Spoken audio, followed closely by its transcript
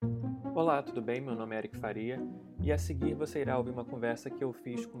Olá, tudo bem? Meu nome é Eric Faria e a seguir você irá ouvir uma conversa que eu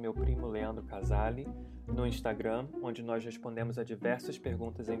fiz com meu primo Leandro Casale no Instagram, onde nós respondemos a diversas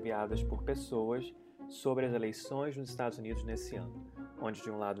perguntas enviadas por pessoas sobre as eleições nos Estados Unidos nesse ano, onde de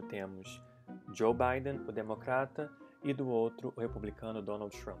um lado temos Joe Biden, o democrata, e do outro o republicano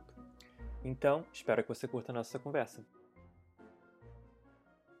Donald Trump. Então, espero que você curta a nossa conversa.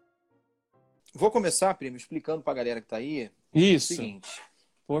 Vou começar, primo, explicando para a galera que está aí o Isso, seguinte.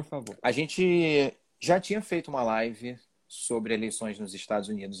 por favor. A gente já tinha feito uma live sobre eleições nos Estados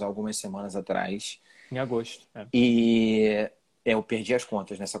Unidos há algumas semanas atrás. Em agosto. E eu perdi as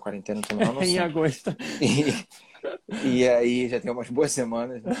contas nessa quarentena, não tenho a menor noção. Em agosto. E aí já tem umas boas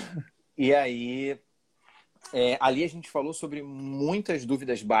semanas, né? E aí ali a gente falou sobre muitas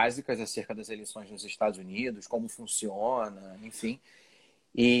dúvidas básicas acerca das eleições nos Estados Unidos, como funciona, enfim.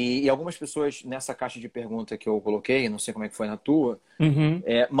 E algumas pessoas nessa caixa de pergunta que eu coloquei, não sei como é que foi na tua,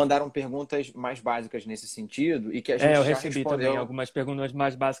 mandaram perguntas mais básicas nesse sentido e que a gente eu já recebi respondeu. também algumas perguntas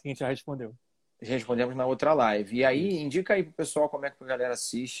mais básicas que a gente já respondeu. Respondemos na outra live. E aí, Isso. indica aí pro pessoal como é que a galera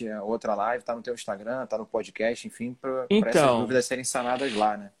assiste a outra live, tá no teu Instagram, tá no podcast, enfim, para essas Então, dúvidas serem sanadas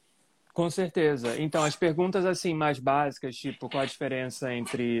lá, né? com certeza. Então, as perguntas assim mais básicas, tipo qual a diferença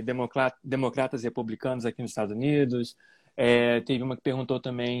entre democratas e republicanos aqui nos Estados Unidos. Teve uma que perguntou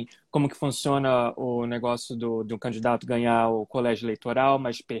também como que funciona o negócio do candidato ganhar o colégio eleitoral,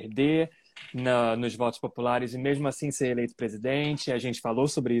 mas perder nos votos populares e mesmo assim ser eleito presidente. A gente falou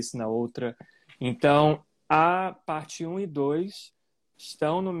sobre isso na outra. Então, a parte 1 e 2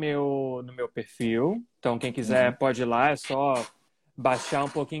 estão no meu perfil. Então, quem quiser pode ir lá, é só baixar um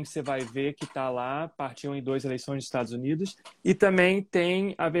pouquinho que você vai ver que está lá, parte 1 e 2, eleições dos Estados Unidos. E também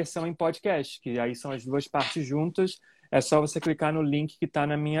tem a versão em podcast, que aí são as duas partes juntas. É só você clicar no link que está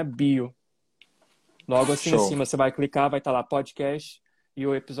na minha bio. Logo assim Show. em cima você vai clicar, vai estar lá podcast. E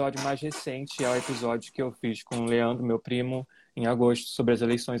o episódio mais recente é o episódio que eu fiz com o Leandro, meu primo, em agosto, sobre as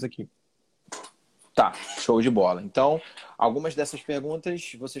eleições aqui. Tá, show de bola. Então, algumas dessas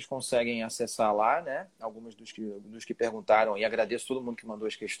perguntas vocês conseguem acessar lá, né? Algumas dos que perguntaram, e agradeço todo mundo que mandou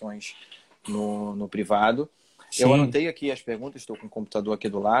as questões no privado. Sim. Eu anotei aqui as perguntas, estou com o computador aqui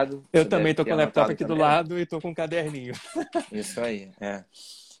do lado. Eu Você também estou deve com o ter laptop anotado aqui do também. lado e estou com um caderninho. Isso aí,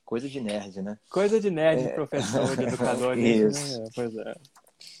 coisa de nerd, né? Coisa de nerd, de professor, de educador. Isso. Né? Pois é.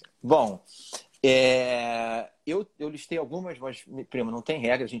 Bom, eu listei algumas, mas, primo, não tem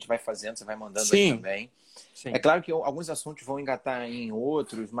regra, a gente vai fazendo, você vai mandando aí também. Sim. É claro que alguns assuntos vão engatar em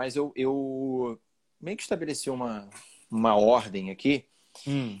outros, mas eu meio que estabeleci uma ordem aqui.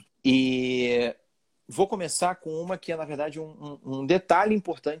 E vou começar com uma que é, na verdade, um detalhe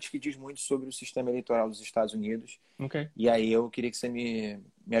importante que diz muito sobre o sistema eleitoral dos Estados Unidos. Okay. E aí eu queria que você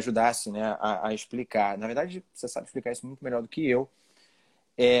me ajudasse, né, a explicar. Na verdade, você sabe explicar isso muito melhor do que eu.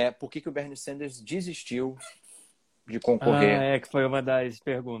 Por que o Bernie Sanders desistiu de concorrer? Que foi uma das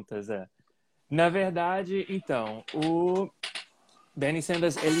perguntas. Na verdade, então, o Bernie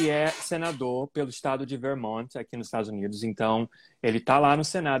Sanders, ele é senador pelo estado de Vermont, aqui nos Estados Unidos. Então, ele está lá no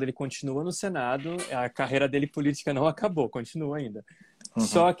Senado, ele continua no Senado. A carreira dele política não acabou, continua ainda.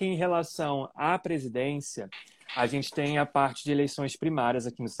 Só que em relação à presidência, a gente tem a parte de eleições primárias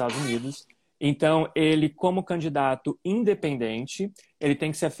aqui nos Estados Unidos. Então, ele, como candidato independente, ele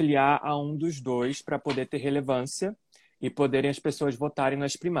tem que se afiliar a um dos dois para poder ter relevância e poderem as pessoas votarem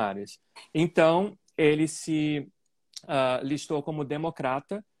nas primárias. Então, ele se listou como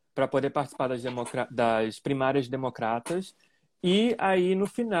democrata para poder participar das primárias democratas. E aí, no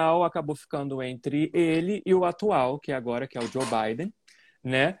final, acabou ficando entre ele e o atual, que é agora, que é o Joe Biden,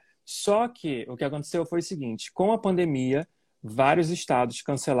 né? Só que o que aconteceu foi o seguinte, com a pandemia, vários estados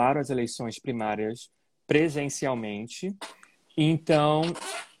cancelaram as eleições primárias presencialmente. Então,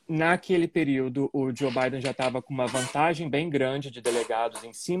 naquele período, o Joe Biden já estava com uma vantagem bem grande de delegados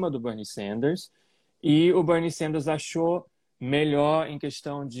em cima do Bernie Sanders. E o Bernie Sanders achou melhor em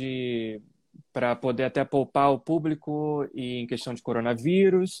questão para poder até poupar o público e em questão de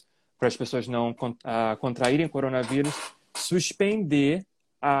coronavírus, para as pessoas não contraírem coronavírus, suspender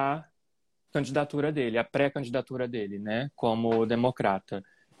a candidatura dele, a pré-candidatura dele, né, como democrata.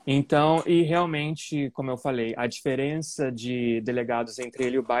 Então, e realmente, como eu falei, a diferença de delegados entre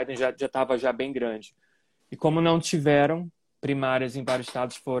ele e o Biden já estava já bem grande. E como não tiveram primárias em vários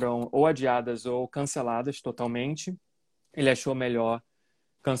estados, foram ou adiadas ou canceladas totalmente, ele achou melhor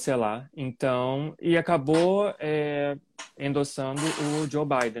cancelar. Então, e acabou endossando o Joe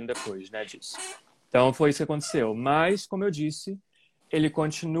Biden depois, né, disso. Então, foi isso que aconteceu. Mas, como eu disse, ele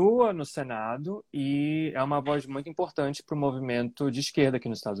continua no Senado e é uma voz muito importante para o movimento de esquerda aqui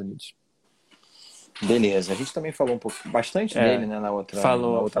nos Estados Unidos. Beleza. A gente também falou bastante dele, né, na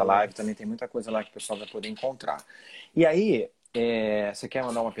Falou. outra live. Também tem muita coisa lá que o pessoal vai poder encontrar. E aí, você quer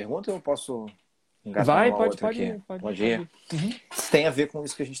mandar uma pergunta ou eu posso engatar numa outra aqui? Pode ir? Uhum. Tem a ver com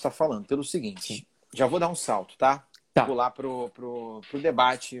isso que a gente está falando. Pelo seguinte, Sim. já vou dar um salto, tá? Tá. Pular pro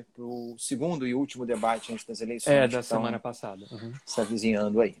debate, pro segundo e último debate antes das eleições. Da semana passada. Uhum. Se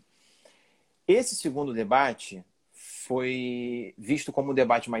avizinhando aí. Esse segundo debate foi visto como um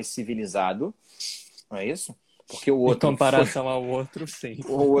debate mais civilizado, não é isso? Porque o outro, em comparação ao outro, sim.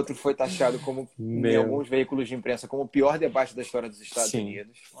 O outro foi taxado como, em alguns veículos de imprensa, como o pior debate da história dos Estados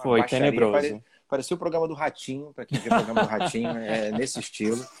Unidos. Foi tenebroso. Parecia o programa do Ratinho, para quem vê o programa do Ratinho, é nesse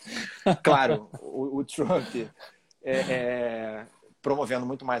estilo. Claro, o Trump promovendo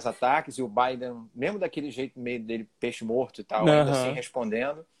muito mais ataques e o Biden, mesmo daquele jeito meio dele, peixe morto e tal, ainda assim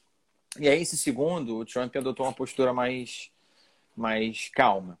respondendo. E aí, esse segundo, o Trump adotou uma postura mais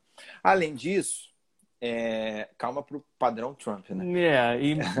calma. Além disso, calma para o padrão Trump, né?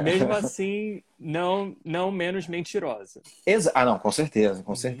 E mesmo assim, não menos mentirosa. Não, com certeza,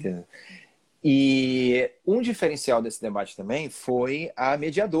 com certeza. E um diferencial desse debate também foi a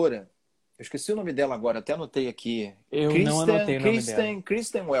mediadora. Eu esqueci o nome dela agora, até anotei aqui. Não anotei o nome dela.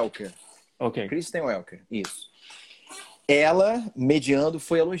 Kristen Welker. Ok. Kristen Welker, isso. Ela, mediando,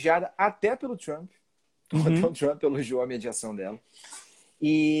 foi elogiada até pelo Trump. Então, o Trump elogiou a mediação dela.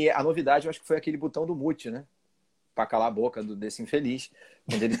 E a novidade, eu acho que foi aquele botão do mute, né? Para calar a boca desse infeliz,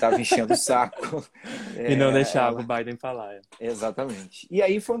 quando ele estava enchendo o saco. E não deixava o Biden falar. Exatamente. E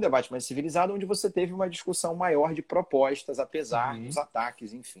aí foi um debate mais civilizado, onde você teve uma discussão maior de propostas, apesar dos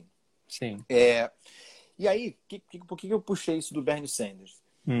ataques, enfim. Sim. E aí, por que eu puxei isso do Bernie Sanders?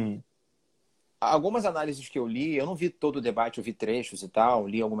 Algumas análises que eu li, eu não vi todo o debate, eu vi trechos e tal,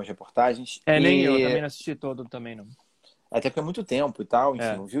 li algumas reportagens. Nem eu também não assisti todo, também não. Até porque é muito tempo e tal,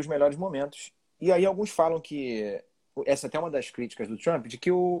 enfim, não vi os melhores momentos. E aí alguns falam que, essa é até uma das críticas do Trump, de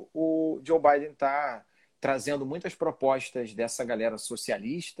que o Joe Biden está trazendo muitas propostas dessa galera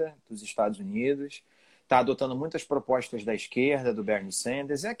socialista dos Estados Unidos, está adotando muitas propostas da esquerda, do Bernie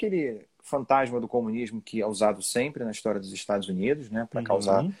Sanders, é aquele fantasma do comunismo que é usado sempre na história dos Estados Unidos, né, para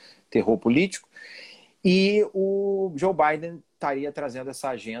causar terror político. E o Joe Biden estaria trazendo essa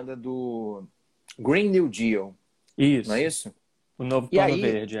agenda do Green New Deal. Isso. Não é isso? O novo plano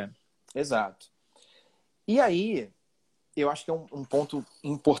verde, Exato. E aí, eu acho que é um ponto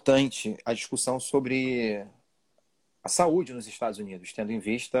importante a discussão sobre a saúde nos Estados Unidos, tendo em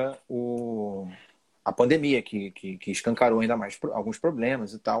vista a pandemia que escancarou ainda mais alguns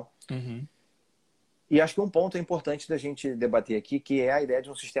problemas e tal. E acho que um ponto importante da gente debater aqui, que é a ideia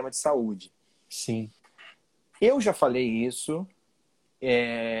de um sistema de saúde. Sim. Eu já falei isso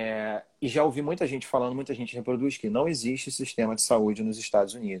e já ouvi muita gente falando, muita gente reproduz que não existe sistema de saúde nos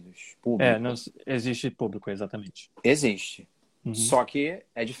Estados Unidos. Público. Não existe público, exatamente. Existe. Só que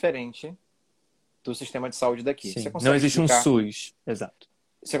é diferente do sistema de saúde daqui. Sim. Não existe um SUS, exato.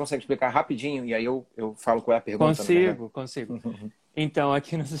 Você consegue explicar rapidinho e aí eu falo qual é a pergunta? Consigo. Então,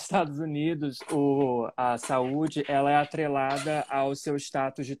 aqui nos Estados Unidos, a saúde ela é atrelada ao seu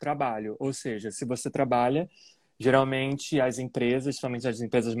status de trabalho. Ou seja, se você trabalha, geralmente as empresas, somente as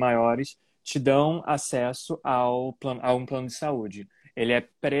empresas maiores, te dão acesso a um plano de saúde. Ele é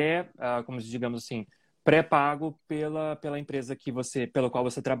digamos assim, pré-pago pela empresa pela qual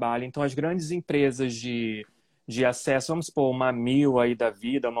você trabalha. Então, as grandes empresas de acesso, vamos supor, uma Amil aí da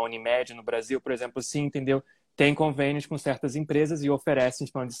vida, uma Unimed no Brasil, por exemplo, sim, entendeu? Tem convênios com certas empresas e oferecem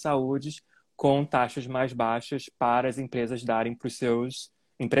planos de saúde com taxas mais baixas para as empresas darem para os seus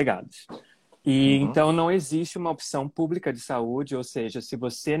empregados. E então não existe uma opção pública de saúde, ou seja, se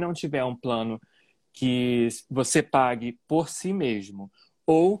você não tiver um plano que você pague por si mesmo,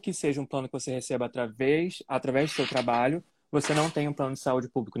 ou que seja um plano que você receba através do seu trabalho, você não tem um plano de saúde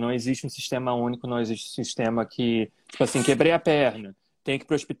público. Não existe um sistema único, não existe um sistema que, tipo assim, quebrei a perna, tem que ir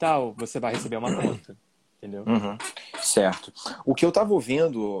para o hospital, você vai receber uma conta. Entendeu? Certo. O que eu estava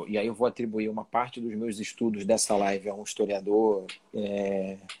ouvindo, e aí eu vou atribuir uma parte dos meus estudos dessa live a um historiador,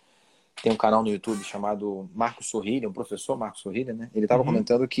 tem um canal no YouTube chamado Marco Sorrilha, um professor Marco Sorrilha, né? Ele estava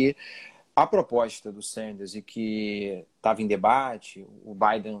comentando que a proposta do Sanders e que estava em debate, o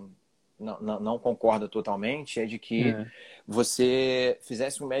Biden não concorda totalmente, é de que você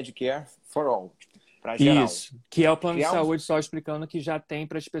fizesse um Medicare for all, para geral. Isso, que é o plano de saúde, só explicando que já tem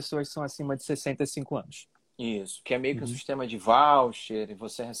para as pessoas que são acima de 65 anos. Isso, que é meio que um sistema de voucher, e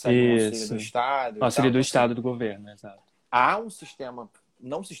você recebe um auxílio do Estado. Auxílio do Estado, do governo, exato. Há um sistema,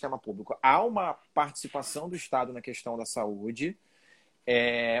 não um sistema público, há uma participação do Estado na questão da saúde,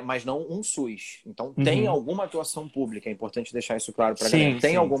 mas não um SUS. Então, Uhum. tem alguma atuação pública, é importante deixar isso claro para a Sim, galera.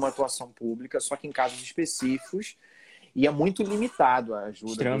 Tem sim. alguma atuação pública, só que em casos específicos, e é muito limitado a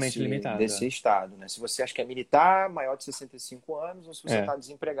ajuda Extremamente limitado. desse estado, né? Se você acha que é militar, maior de 65 anos, ou se você está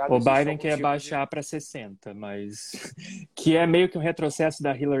desempregado, O existe Biden algum quer tipo baixar para 60, mas que é meio que um retrocesso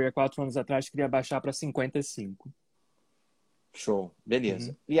da Hillary há 4 anos atrás, queria baixar para 55. Show,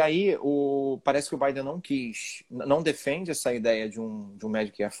 beleza. Uhum. E aí, parece que o Biden não defende essa ideia de um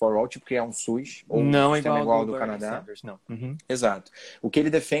Medicare for All, tipo que é um SUS, ou um Não sistema igual igual ao do do Bernie Canadá. Sanders, não. Uhum. Exato. O que ele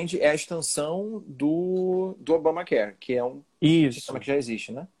defende é a extensão do Obamacare, que é um sistema Isso. que já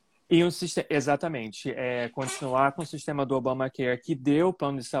existe, né? E um sistema, exatamente, continuar com o sistema do Obamacare que deu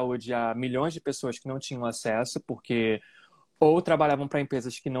plano de saúde a milhões de pessoas que não tinham acesso, porque ou trabalhavam para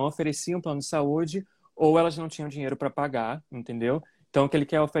empresas que não ofereciam plano de saúde, ou elas não tinham dinheiro para pagar, entendeu? Então, o que ele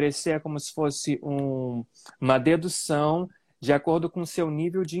quer oferecer é como se fosse uma dedução de acordo com o seu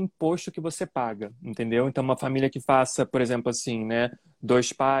nível de imposto que você paga, entendeu? Então, uma família que faça, por exemplo, assim, né,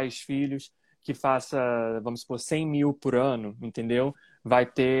 2 pais, filhos, que faça, vamos supor, 100 mil por ano, entendeu? Vai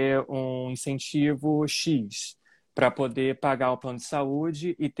ter um incentivo X para poder pagar o plano de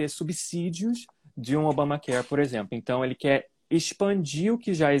saúde e ter subsídios de um Obamacare, por exemplo. Então, ele quer expandir o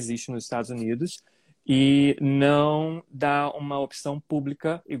que já existe nos Estados Unidos e não dar uma opção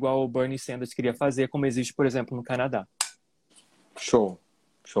pública igual o Bernie Sanders queria fazer, como existe, por exemplo, no Canadá. Show.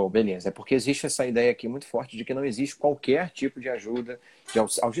 Show, beleza. É porque existe essa ideia aqui muito forte de que não existe qualquer tipo de ajuda,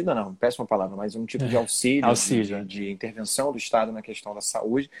 ajuda não, péssima palavra, mas um tipo de auxílio, Auxílio. de intervenção do Estado na questão da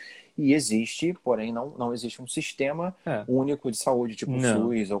saúde. E existe, porém não existe um sistema único de saúde, tipo o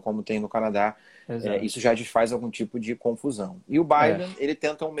SUS, ou como tem no Canadá. Isso já desfaz algum tipo de confusão. E o Biden, ele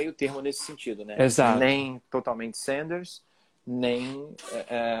tenta um meio termo nesse sentido, né? Exato. Nem totalmente Sanders, nem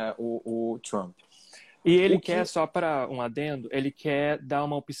o Trump. E ele quer, só para um adendo, ele quer dar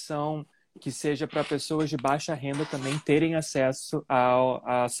uma opção que seja para pessoas de baixa renda também terem acesso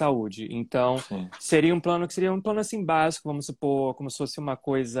à saúde. Então, seria um plano assim básico, vamos supor, como se fosse uma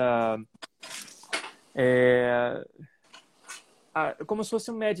coisa como se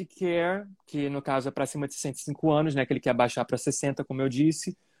fosse um Medicare, que no caso é para cima de 65 anos, né, que ele quer baixar para 60, como eu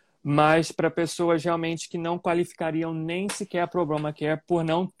disse, mas para pessoas realmente que não qualificariam nem sequer para o Obamacare por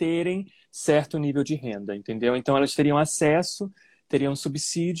não terem certo nível de renda, entendeu? Então elas teriam acesso, teriam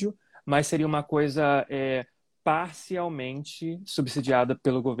subsídio, mas seria uma coisa parcialmente subsidiada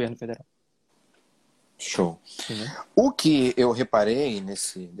pelo governo federal. Show. O que eu reparei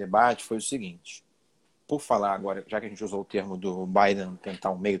nesse debate foi o seguinte: por falar agora, já que a gente usou o termo do Biden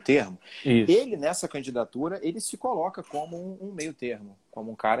tentar um meio termo, ele nessa candidatura, ele se coloca como um meio termo,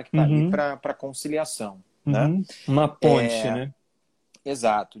 como um cara que está ali para conciliação. Né? Uma ponte, né?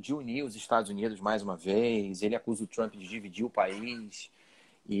 Exato, de unir os Estados Unidos mais uma vez. Ele acusa o Trump de dividir o país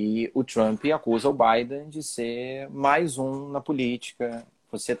e o Trump acusa o Biden de ser mais um na política.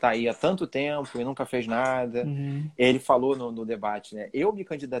 Você está aí há tanto tempo e nunca fez nada. Ele falou no debate, né? Eu me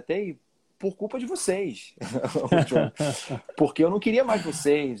candidatei por culpa de vocês, porque eu não queria mais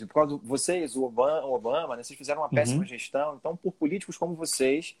vocês, por causa de vocês, o Obama, né, vocês fizeram uma péssima gestão, então por políticos como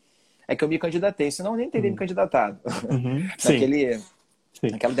vocês é que eu me candidatei, senão eu nem teria me candidatado,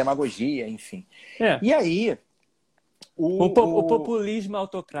 naquela demagogia, enfim. E aí... O populismo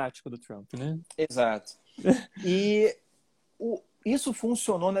autocrático do Trump, né? Exato. E isso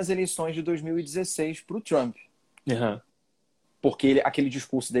funcionou nas eleições de 2016 para o Trump. Porque aquele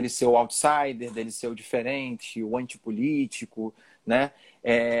discurso dele ser o outsider, dele ser o diferente, o antipolítico, né?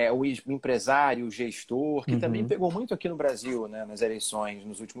 O empresário, o gestor, que também pegou muito aqui no Brasil, né? Nas eleições,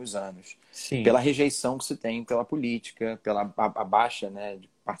 nos últimos anos. Sim. Pela rejeição que se tem pela política, pela a baixa, né, de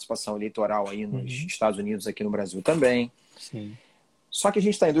participação eleitoral aí nos Estados Unidos, aqui no Brasil também. Sim. Só que a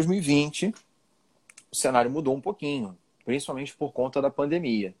gente está em 2020, o cenário mudou um pouquinho, principalmente por conta da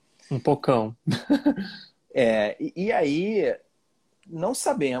pandemia. Um pocão. E aí... não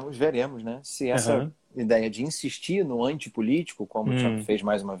sabemos, veremos, né, se essa ideia de insistir no antipolítico, como o Trump fez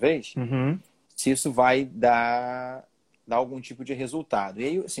mais uma vez, se isso vai dar algum tipo de resultado. E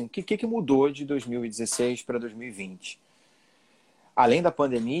aí, assim, o que mudou de 2016 para 2020? Além da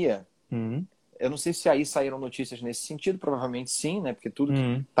pandemia, eu não sei se aí saíram notícias nesse sentido, provavelmente sim, né, porque tudo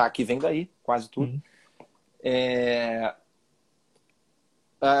que está aqui vem daí, quase tudo.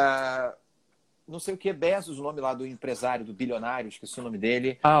 Não sei o que, Bezos, o nome lá do empresário, do bilionário, esqueci o nome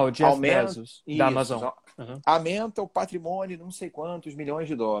dele. O Jeff Bezos, da Amazon. Aumenta o patrimônio de não sei quantos milhões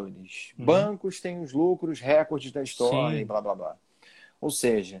de dólares. Bancos têm os lucros recordes da história e blá, blá, blá. Ou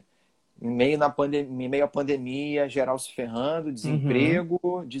seja, em meio à pandemia, geral se ferrando,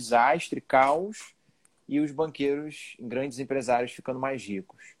 desemprego, desastre, caos. e os banqueiros, grandes empresários, ficando mais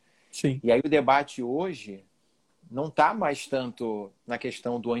ricos. Sim. E aí o debate hoje não está mais tanto na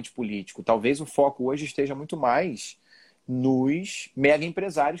questão do antipolítico. Talvez o foco hoje esteja muito mais nos mega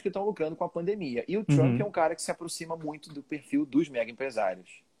empresários que estão lucrando com a pandemia. E o Trump é um cara que se aproxima muito do perfil dos mega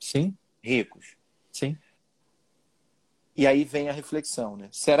empresários. Sim. Ricos. Sim. E aí vem a reflexão, né?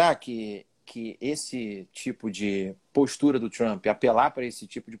 Será que esse tipo de postura do Trump, apelar para esse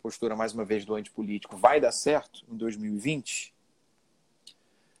tipo de postura, mais uma vez, do antipolítico, vai dar certo em 2020?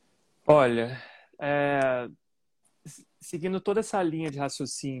 Olha, seguindo toda essa linha de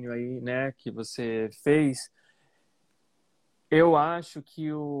raciocínio aí, né, que você fez, eu acho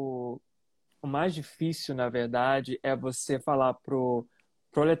que o mais difícil, na verdade, é você falar pro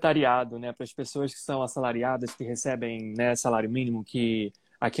proletariado, né, para as pessoas que são assalariadas, que recebem, né, salário mínimo, que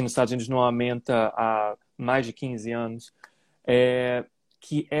aqui nos Estados Unidos não aumenta há mais de 15 anos,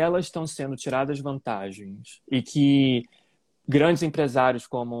 que elas estão sendo tiradas vantagens e que grandes empresários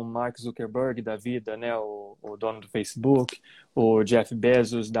como o Mark Zuckerberg da vida, né, o dono do Facebook, o Jeff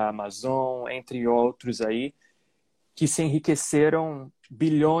Bezos da Amazon, entre outros aí, que se enriqueceram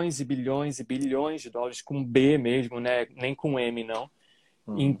bilhões e bilhões e bilhões de dólares com B mesmo, né, nem com M não.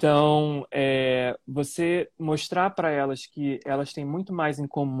 Então, você mostrar para elas que elas têm muito mais em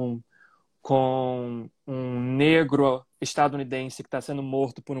comum com um negro estadunidense que está sendo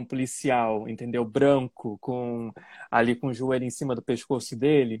morto por um policial, entendeu? Branco, ali com o joelho em cima do pescoço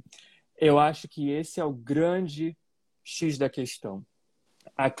dele. Eu acho que esse é o grande X da questão.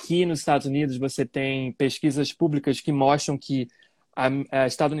 Aqui nos Estados Unidos você tem pesquisas públicas que mostram que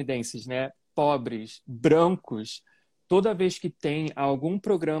estadunidenses, né, pobres, brancos, toda vez que tem algum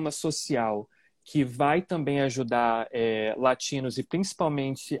programa social que vai também ajudar latinos e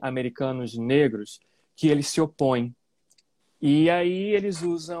principalmente americanos negros, que eles se opõem. E aí eles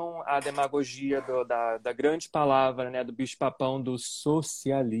usam a demagogia da grande palavra, né, do bicho-papão do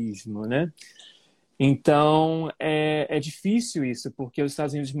socialismo, né? Então, é difícil isso, porque os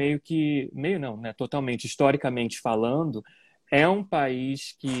Estados Unidos meio não, né, totalmente, historicamente falando, é um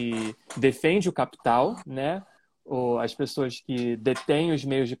país que defende o capital, né, as pessoas que detêm os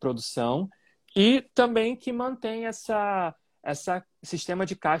meios de produção, e também que mantém essa sistema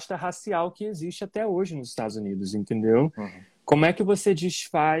de casta racial que existe até hoje nos Estados Unidos, entendeu? Como é que você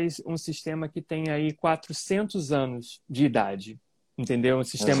desfaz um sistema que tem aí 400 anos de idade? Entendeu? Um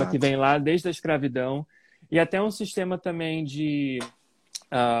sistema que vem lá desde a escravidão e até um sistema também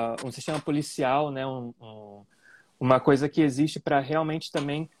um sistema policial, né? Uma coisa que existe para realmente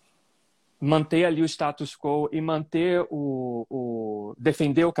também manter ali o status quo e manter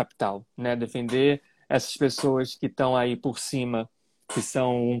defender o capital, né? Defender essas pessoas que estão aí por cima, que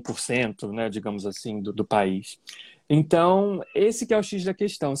são 1%, né? Digamos assim, do país. Então, esse que é o X da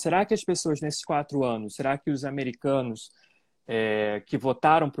questão. Será que as pessoas nesses 4 anos, será que os americanos que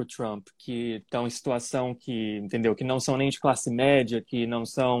votaram para o Trump, que estão em situação que, entendeu, que não são nem de classe média, que não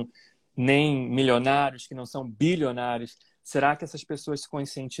são nem milionários, que não são bilionários, será que essas pessoas se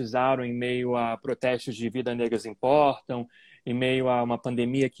conscientizaram em meio a protestos de Vida Negras Importam, em meio a uma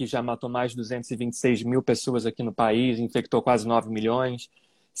pandemia que já matou mais de 226 mil pessoas aqui no país, infectou quase 9 milhões?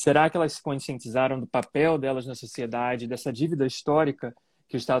 Será que elas se conscientizaram do papel delas na sociedade, dessa dívida histórica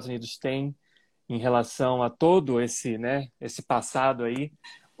que os Estados Unidos têm em relação a todo esse passado aí?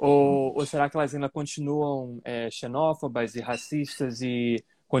 Ou será que elas ainda continuam xenófobas e racistas e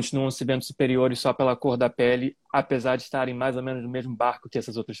continuam se vendo superiores só pela cor da pele, apesar de estarem mais ou menos no mesmo barco que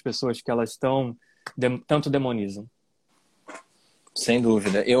essas outras pessoas que elas tanto demonizam? Sem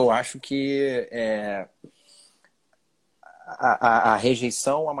dúvida. Eu acho que a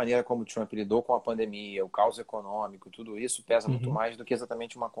rejeição, a maneira como o Trump lidou com a pandemia, o caos econômico, tudo isso pesa muito mais do que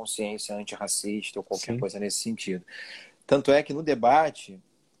exatamente uma consciência antirracista ou qualquer coisa nesse sentido. Tanto é que no debate,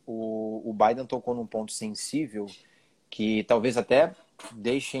 o Biden tocou num ponto sensível que talvez até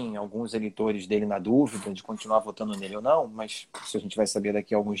deixem alguns eleitores dele na dúvida de continuar votando nele ou não, mas isso a gente vai saber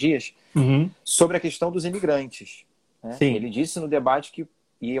daqui a alguns dias, sobre a questão dos imigrantes. Né? Ele disse no debate que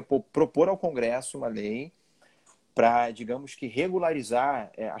ia propor ao Congresso uma lei para, digamos que,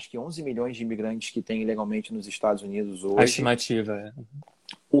 regularizar, acho que 11 milhões de imigrantes que tem ilegalmente nos Estados Unidos hoje. A estimativa.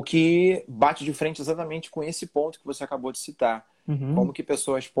 O que bate de frente exatamente com esse ponto que você acabou de citar. Como que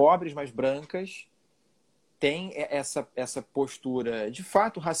pessoas pobres, mas brancas, têm essa postura, de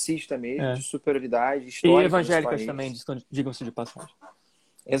fato, racista mesmo, de superioridade histórica. E evangélicas também, digam-se de passagem.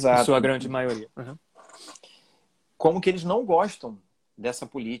 Exato. Em sua grande maioria. Como que eles não gostam dessa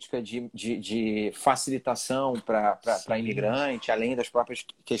política de facilitação para imigrante, além das próprias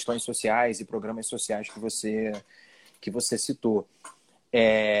questões sociais e programas sociais que você citou.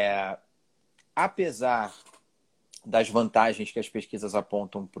 apesar das vantagens que as pesquisas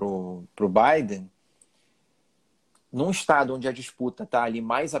apontam para o Biden, num estado onde a disputa está ali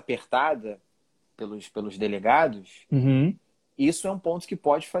mais apertada pelos delegados, Uhum. isso é um ponto que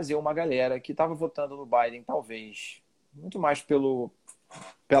pode fazer uma galera que estava votando no Biden, talvez, muito mais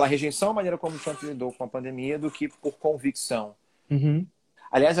pela rejeição, a maneira como o Trump lidou com a pandemia, do que por convicção. Uhum.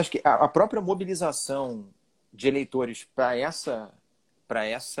 Aliás, acho que a própria mobilização de eleitores para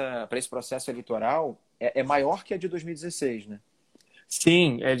esse processo eleitoral é maior que a de 2016, né?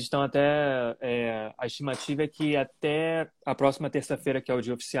 Sim, eles estão até. A estimativa é que até a próxima terça-feira, que é o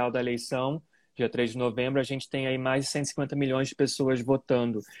dia oficial da eleição, dia 3 de novembro, a gente tem aí mais de 150 milhões de pessoas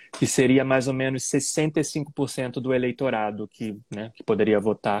votando, que seria mais ou menos 65% do eleitorado né, que poderia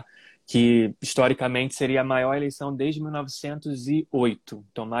votar, que historicamente seria a maior eleição desde 1908,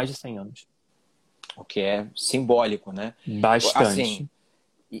 então mais de 100 anos. O que é simbólico, né? Bastante. Assim,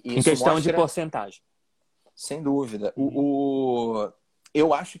 em questão de porcentagem. Sem dúvida.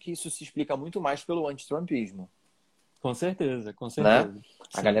 Eu acho que isso se explica muito mais pelo antitrumpismo. Com certeza, com certeza. Né?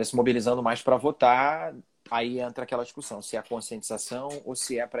 A galera se mobilizando mais para votar, aí entra aquela discussão, se é a conscientização ou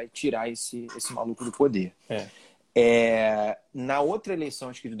se é para tirar esse maluco do poder. Na outra eleição,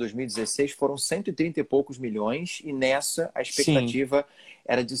 acho que de 2016, foram 130 e poucos milhões, e nessa a expectativa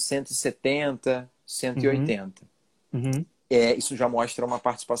era de 170, 180. Uhum. Isso já mostra uma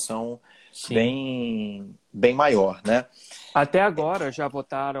participação bem maior, né? Até agora já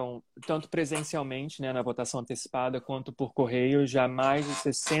votaram, tanto presencialmente, né, na votação antecipada, quanto por correio, já mais de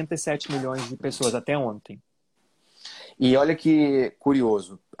 67 milhões de pessoas, até ontem. E olha que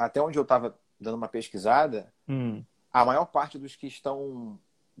curioso, até onde eu estava dando uma pesquisada, a maior parte dos que estão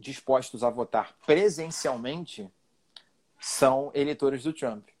dispostos a votar presencialmente são eleitores do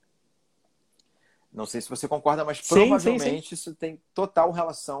Trump. Não sei se você concorda, mas provavelmente isso tem total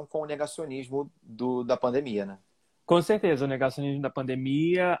relação com o negacionismo da pandemia, né? Com certeza, o negacionismo da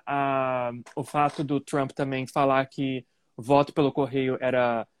pandemia, o fato do Trump também falar que voto pelo correio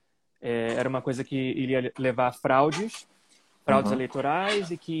era uma coisa que iria levar a fraudes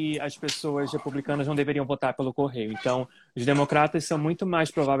eleitorais, e que as pessoas republicanas não deveriam votar pelo correio. Então, os democratas são muito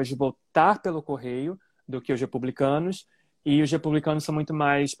mais prováveis de votar pelo correio do que os republicanos, e os republicanos são muito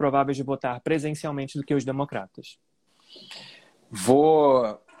mais prováveis de votar presencialmente do que os democratas.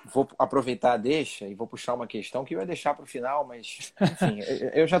 Vou aproveitar a deixa e vou puxar uma questão que eu ia deixar para o final, mas, enfim,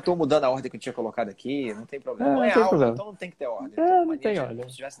 eu já estou mudando a ordem que eu tinha colocado aqui, não tem problema. Não é aula, problema. Então não tem que ter ordem. Não tem ordem. Se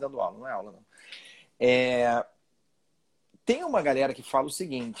estivesse dando aula, não é aula, não. Tem uma galera que fala o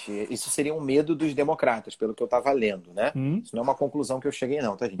seguinte, isso seria um medo dos democratas, pelo que eu estava lendo, né? Isso não é uma conclusão que eu cheguei,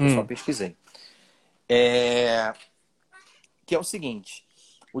 não, tá, gente? Eu só pesquisei. Que é o seguinte,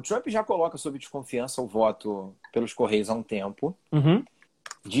 o Trump já coloca sob desconfiança o voto pelos Correios há um tempo,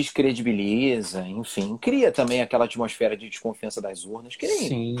 descredibiliza, enfim, cria também aquela atmosfera de desconfiança das urnas, que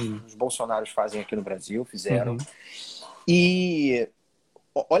nem os bolsonaros fazem aqui no Brasil, fizeram. E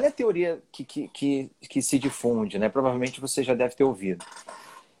olha a teoria que se difunde, né? Provavelmente você já deve ter ouvido.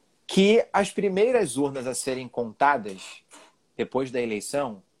 Que as primeiras urnas a serem contadas depois da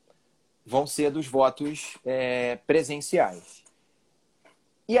eleição vão ser dos votos presenciais.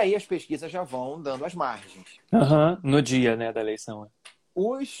 E aí as pesquisas já vão dando as margens. No dia, né, da eleição.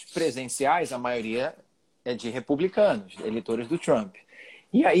 Os presenciais, a maioria é de republicanos, eleitores do Trump.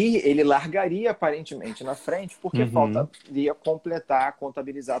 E aí ele largaria aparentemente na frente, porque faltaria completar,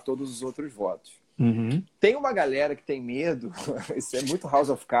 contabilizar todos os outros votos. Tem uma galera que tem medo, isso é muito House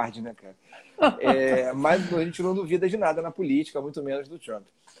of Cards, né, cara? Mas a gente não duvida de nada na política, muito menos do Trump.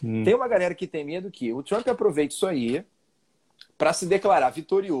 Tem uma galera que tem medo que o Trump aproveite isso aí para se declarar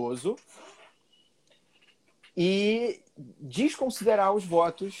vitorioso e desconsiderar os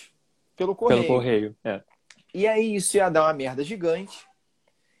votos pelo correio. E aí isso ia dar uma merda gigante,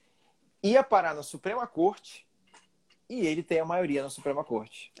 ia parar na Suprema Corte, e ele tem a maioria na Suprema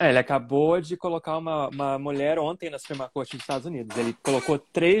Corte. Ele acabou de colocar uma mulher ontem na Suprema Corte dos Estados Unidos. Ele colocou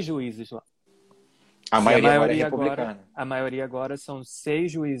 3 juízes lá. A maioria agora é republicana. A maioria agora são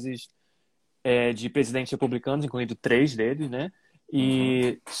 6 juízes de presidentes republicanos, incluindo 3 deles, né?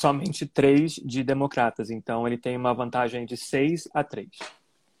 E somente 3 de democratas. Então ele tem uma vantagem de 6-3.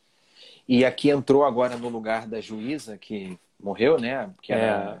 E aqui entrou agora no lugar da juíza que morreu, né? Que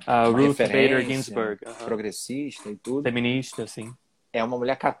era a Ruth Bader Ginsburg. Progressista e tudo. Feminista, sim. É uma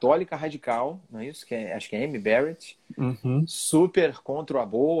mulher católica radical, não é isso? Acho que é Amy Barrett. Super contra o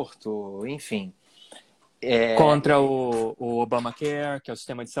aborto, enfim. Contra o Obamacare, que é o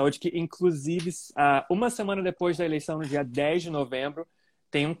sistema de saúde, que inclusive uma semana depois da eleição, no dia 10 de novembro,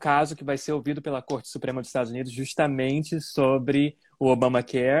 tem um caso que vai ser ouvido pela Corte Suprema dos Estados Unidos justamente sobre o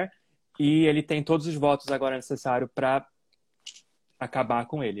Obamacare, e ele tem todos os votos agora necessários para acabar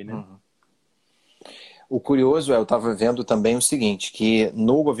com ele, né? Uhum. O curioso eu estava vendo também o seguinte, que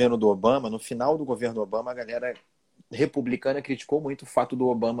no governo do Obama, no final do governo Obama, a galera republicana criticou muito o fato do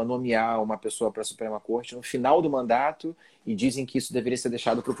Obama nomear uma pessoa para a Suprema Corte no final do mandato e dizem que isso deveria ser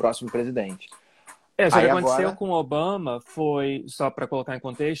deixado para o próximo presidente. Só que Aí aconteceu agora... com o Obama foi, só para colocar em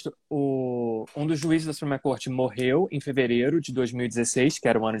contexto, um dos juízes da Suprema Corte morreu em fevereiro de 2016, que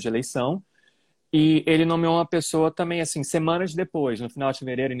era o ano de eleição, e ele nomeou uma pessoa também, assim, semanas depois, no final de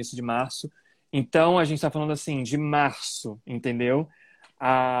fevereiro, início de março. Então, a gente está falando, assim, de março, entendeu?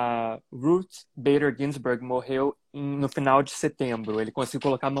 A Ruth Bader Ginsburg morreu no final de setembro. Ele conseguiu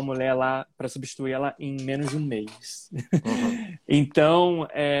colocar uma mulher lá para substituir ela em menos de um mês. Uhum. Então,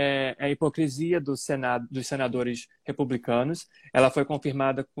 é a hipocrisia do Senado, dos senadores republicanos. Ela foi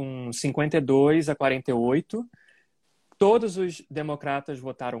confirmada com 52-48. Todos os democratas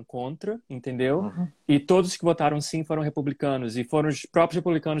votaram contra, entendeu? Uhum. E todos que votaram sim foram republicanos. E foram os próprios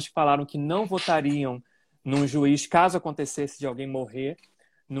republicanos que falaram que não votariam num juiz caso acontecesse de alguém morrer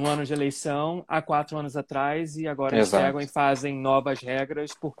no ano de eleição há 4 anos atrás, e agora eles Exato. pegam e fazem novas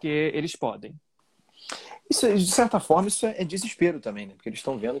regras porque eles podem. Isso, de certa forma, isso é desespero também, né? Porque eles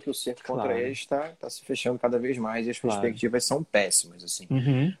estão vendo que o cerco contra Claro. eles está se fechando cada vez mais e as Claro. perspectivas são péssimas, assim.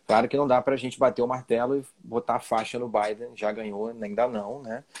 Uhum. Claro que não dá para a gente bater o martelo e botar a faixa no Biden, já ganhou, ainda não,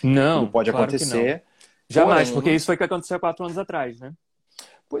 né? Não, Tudo pode claro que acontecer. não. Jamais, Porém, porque isso foi o que aconteceu 4 anos atrás, né?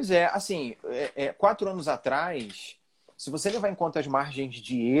 pois é, assim, 4 anos atrás, se você levar em conta as margens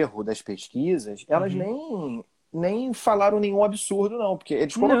de erro das pesquisas, elas nem falaram nenhum absurdo, não, porque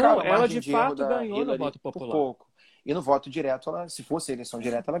eles colocaram Não, a ela margem de de erro fato da ganhou no Hillary voto por popular. pouco. E no voto direto, se fosse eleição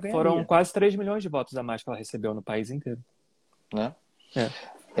direta, ela Foram ganharia. quase 3 milhões de votos a mais que ela recebeu no país inteiro. Né?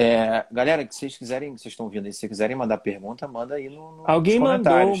 É. Galera, que vocês quiserem, vocês estão vindo aí, se vocês quiserem mandar pergunta, manda aí nos Alguém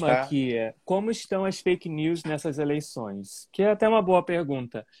mandou comentários, uma tá? aqui, como estão as fake news nessas eleições? Que é até uma boa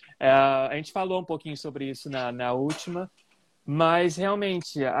pergunta. A gente falou um pouquinho sobre isso na última, mas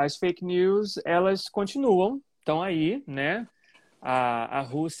realmente as fake news, elas continuam, estão aí, né? A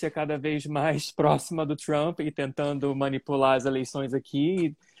Rússia cada vez mais próxima do Trump e tentando manipular as eleições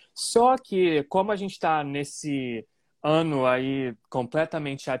aqui. Só que, como a gente está nesse ano aí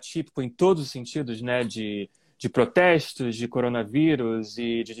completamente atípico em todos os sentidos, né? De protestos, de coronavírus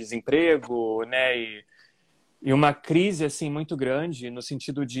e de desemprego, né? E uma crise assim muito grande no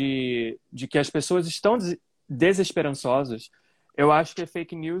sentido de que as pessoas estão desesperançosas. Eu acho que a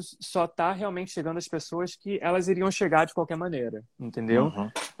fake news só está realmente chegando às pessoas que elas iriam chegar de qualquer maneira, entendeu? Uhum.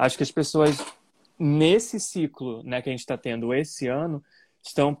 Acho que as pessoas, nesse ciclo, né, que a gente está tendo esse ano,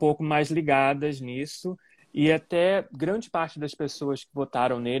 estão um pouco mais ligadas nisso, e até grande parte das pessoas que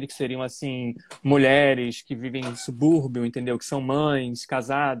votaram nele, que seriam, assim, mulheres que vivem em subúrbio, entendeu? Que são mães,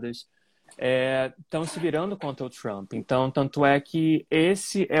 casadas, estão se virando contra o Trump. Então, tanto é que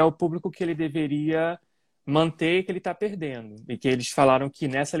esse é o público que ele deveria manter, que ele está perdendo. E que eles falaram que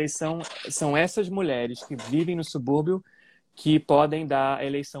nessa eleição são essas mulheres que vivem no subúrbio que podem dar a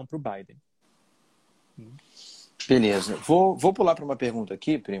eleição para o Biden. Beleza. Vou pular para uma pergunta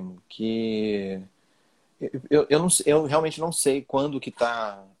aqui, primo, que eu realmente não sei quando que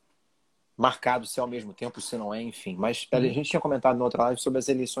está marcado, se é ao mesmo tempo, se não é, enfim. Mas a gente tinha comentado na outra live sobre as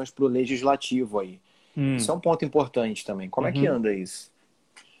eleições para o legislativo aí. Isso é um ponto importante também. Como é que anda isso?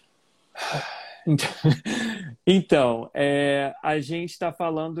 Então, a gente está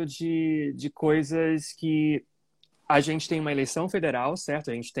falando de coisas que a gente tem uma eleição federal, certo?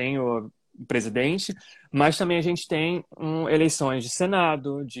 A gente tem o presidente, mas também a gente tem eleições de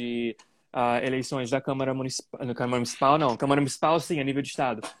Senado, de eleições da Câmara Municipal, não, Câmara Municipal sim, a nível de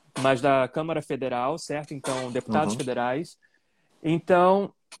Estado, mas da Câmara Federal, certo? Então, deputados federais.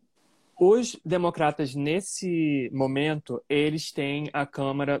 Então, os democratas, nesse momento, eles têm a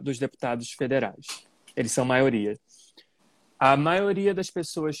Câmara dos Deputados Federais. Eles são maioria. A maioria das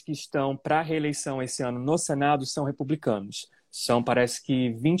pessoas que estão para a reeleição esse ano no Senado são republicanos. São, parece que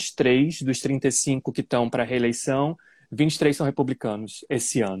 23 dos 35 que estão para a reeleição, 23 são republicanos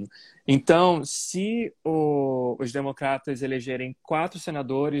esse ano. Então, se os democratas elegerem 4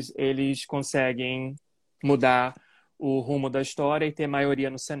 senadores, eles conseguem mudar o rumo da história e ter maioria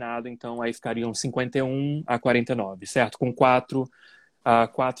no Senado. Então, aí ficariam 51-49, certo? Com 4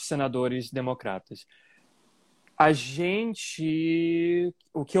 senadores democratas.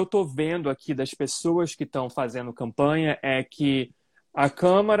 O que eu estou vendo aqui das pessoas que estão fazendo campanha é que a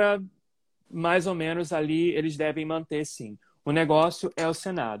Câmara, mais ou menos ali, eles devem manter, sim. O negócio é o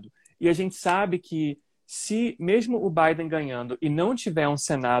Senado. E a gente sabe que se mesmo o Biden ganhando e não tiver um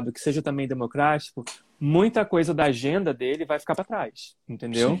Senado que seja também democrático, muita coisa da agenda dele vai ficar para trás,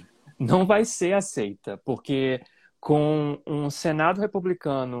 entendeu? Sim. não vai ser aceita, porque com um Senado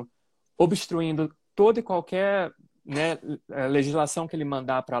republicano obstruindo toda e qualquer, né, legislação que ele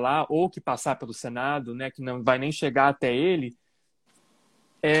mandar para lá, ou que passar pelo Senado, né, que não vai nem chegar até ele,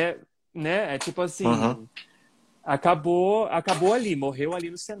 né, é tipo Uhum. assim, acabou ali, morreu ali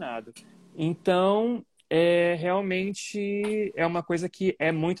no Senado. Então, realmente é uma coisa que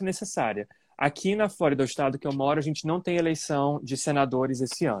é muito necessária. Aqui na Flórida, o estado que eu moro, a gente não tem eleição de senadores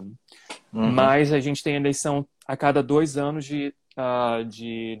esse ano. Uhum. Mas a gente tem eleição a cada 2 anos de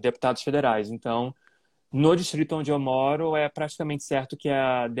deputados federais. Então, no distrito onde eu moro, é praticamente certo que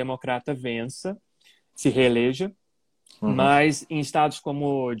a democrata vença, se reeleja. Uhum. Mas em estados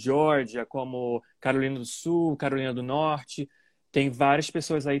como Geórgia, como Carolina do Sul, Carolina do Norte, tem várias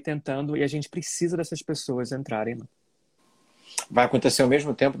pessoas aí tentando e a gente precisa dessas pessoas entrarem lá. Vai acontecer ao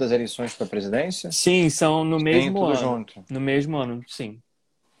mesmo tempo das eleições para a presidência? Sim, são no Tem mesmo tudo ano. junto. No mesmo ano, sim.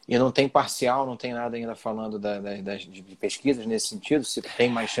 E não tem parcial, não tem nada ainda falando de pesquisas nesse sentido, se tem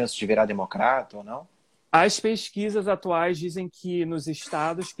mais chance de virar democrata ou não? As pesquisas atuais dizem que nos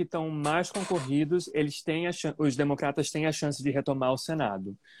estados que estão mais concorridos, os democratas têm a chance de retomar o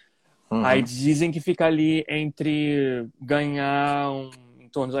Senado. Aí Uhum. dizem que fica ali entre ganhar em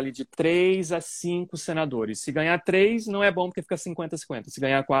torno ali de 3 a 5 senadores. Se ganhar 3, não é bom porque fica 50-50. Se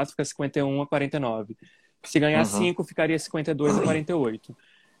ganhar 4, fica 51-49. Se ganhar Uhum. 5, ficaria 52-48.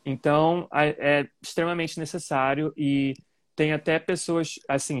 Então, é extremamente necessário e tem até pessoas,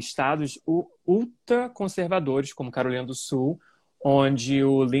 assim, estados ultra conservadores, como Carolina do Sul, onde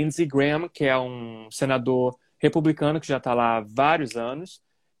o Lindsey Graham, que é um senador republicano que já está lá há vários anos,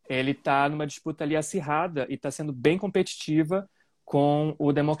 ele está numa disputa ali acirrada e está sendo bem competitiva com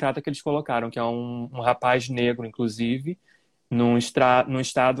o democrata que eles colocaram, que é um rapaz negro, inclusive, num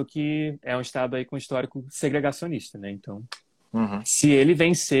estado que é um estado aí com histórico segregacionista, né? Então, Uhum. se ele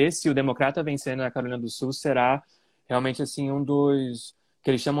vencer, se o democrata vencer na Carolina do Sul, será realmente assim um dos que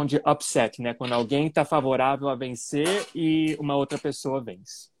eles chamam de upset, né? Quando alguém está favorável a vencer e uma outra pessoa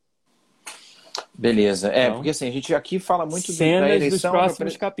vence. Beleza. Porque Então, assim, a gente aqui fala muito da cenas dos eleição para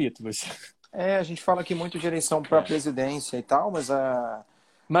próximos capítulos. a gente fala aqui muito de eleição para a É. presidência e tal, mas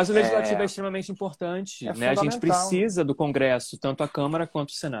Mas o legislativo é é, extremamente importante, é né? A gente fundamental, né? precisa do Congresso, tanto a Câmara quanto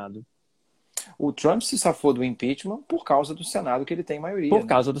o Senado. O Trump se safou do impeachment por causa do Senado, que ele tem maioria, Por né?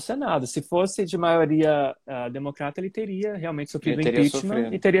 causa do Senado. Se fosse de maioria democrata, ele teria realmente Ele sofrido teria impeachment e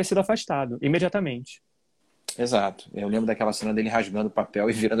sofrido. teria sido afastado imediatamente. Exato. Eu lembro daquela cena dele rasgando o papel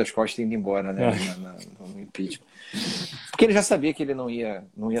e virando as costas e indo embora, né? No impeachment. Porque ele já sabia que ele não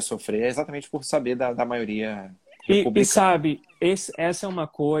ia sofrer, exatamente por saber da maioria E republicana. sabe, essa é uma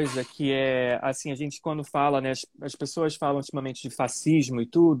coisa que é, assim, a gente quando fala, né, as pessoas falam ultimamente de fascismo e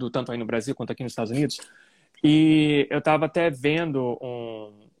tudo, tanto aí no Brasil quanto aqui nos Estados Unidos, e eu estava até vendo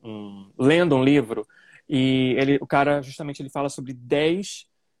lendo um livro, e o cara justamente ele fala sobre 10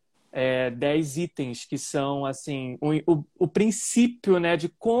 itens que são, assim, o princípio, né, de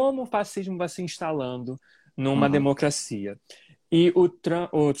como o fascismo vai se instalando numa Uhum. democracia. E o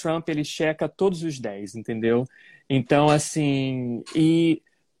Trump, ele checa todos os 10, entendeu? Então, assim, e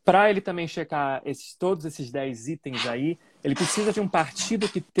para ele também checar todos esses 10 itens aí, ele precisa de um partido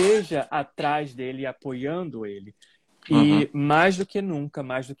que esteja atrás dele, apoiando ele. Uhum. E mais do que nunca,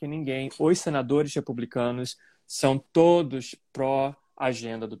 mais do que ninguém, os senadores republicanos são todos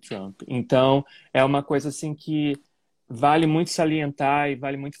pró-agenda do Trump. Então, é uma coisa assim que vale muito salientar e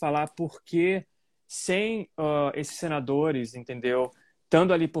vale muito falar porque sem esses senadores, entendeu?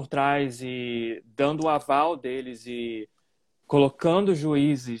 Estando ali por trás e dando o aval deles e colocando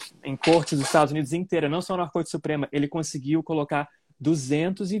juízes em cortes dos Estados Unidos inteira, não só na Corte Suprema, ele conseguiu colocar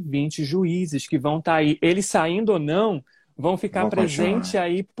 220 juízes que vão estar aí. Eles saindo ou não, vão ficar Vou presente continuar.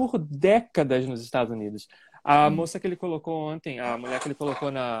 aí por décadas nos Estados Unidos. A Hum. moça que ele colocou ontem, a mulher que ele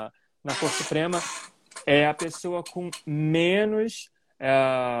colocou na Corte Suprema, é a pessoa com menos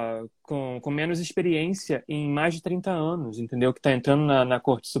com menos experiência em mais de 30 anos, entendeu? Que está entrando na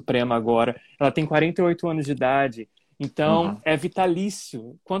Corte Suprema agora. Ela tem 48 anos de idade. Então, Uhum. é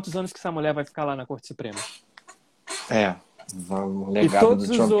vitalício. Quantos anos que essa mulher vai ficar lá na Corte Suprema? É, o E legado do todos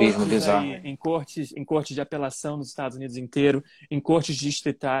os trumpismo outros bizarro. aí, em cortes de apelação nos Estados Unidos inteiro, em cortes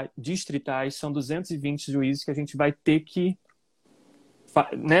distritais, são 220 juízes que a gente vai ter que,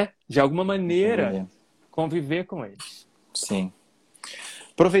 né, de alguma maneira, Conviver. conviver com eles. Sim.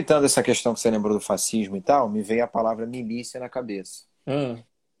 Aproveitando essa questão que você lembrou do fascismo e tal, me veio a palavra milícia na cabeça. Ah,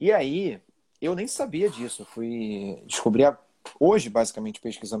 E aí, eu nem sabia disso. Eu fui descobrir hoje, basicamente,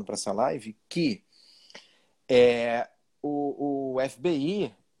 pesquisando para essa live, que o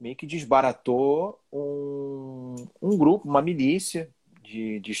FBI meio que desbaratou um grupo, uma milícia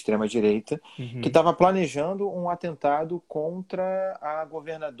de extrema-direita, que estava planejando um atentado contra a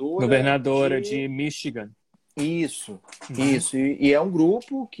Governadora de Michigan. Isso. E é um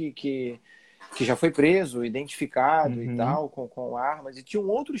grupo que já foi preso, identificado e tal, com armas. E tinha um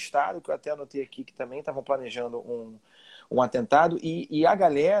outro estado, que eu até anotei aqui, que também estavam planejando um atentado. E a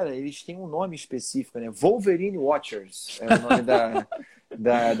galera, eles têm um nome específico, né? Wolverine Watchers é o nome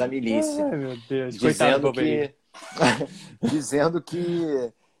da milícia. Ai, meu Deus. Coitado, dizendo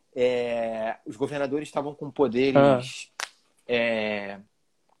que os governadores estavam com poderes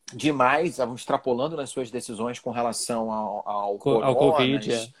demais, estavam extrapolando nas suas decisões com relação ao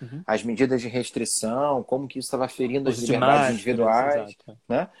Covid, as medidas de restrição, como que isso estava ferindo as liberdades individuais,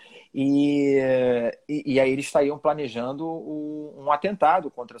 né? E aí eles estariam planejando um atentado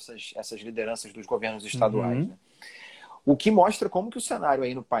contra essas lideranças dos governos estaduais, né? O que mostra como que o cenário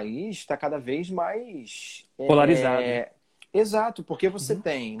aí no país está cada vez mais polarizado. Exato, porque você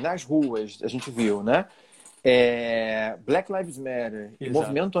tem nas ruas, a gente viu, né? Black Lives Matter,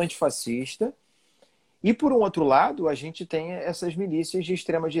 movimento antifascista. E, por um outro lado, a gente tem essas milícias de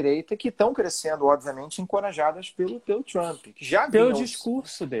extrema-direita que estão crescendo, obviamente, encorajadas pelo Trump. Que já pelo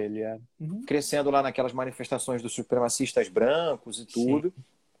discurso dele, crescendo lá naquelas manifestações dos supremacistas brancos e tudo.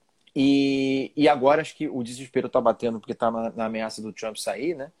 E agora acho que o desespero está batendo porque está na ameaça do Trump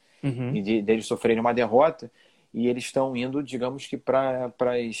sair, né? E deles sofrerem uma derrota. E eles estão indo, digamos que, para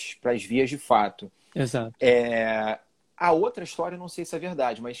as vias de fato. Exato. A outra história, não sei se é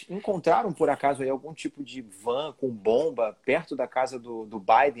verdade, mas encontraram, por acaso, aí algum tipo de van com bomba perto da casa do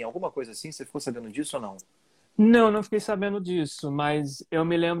Biden, alguma coisa assim? Você ficou sabendo disso ou não? Não fiquei sabendo disso, mas eu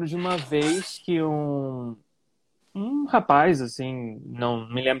me lembro de uma vez que um rapaz, assim, não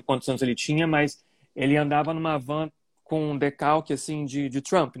me lembro quantos anos ele tinha, mas ele andava numa van com um decalque, assim, de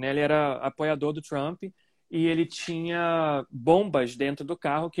Trump, né? Ele era apoiador do Trump e ele tinha bombas dentro do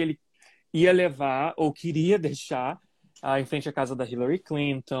carro que ele ia levar ou queria deixar em frente à casa da Hillary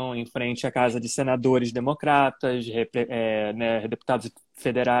Clinton, em frente à casa de senadores democratas, né, deputados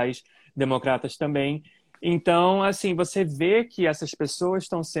federais democratas também. Então, assim, você vê que essas pessoas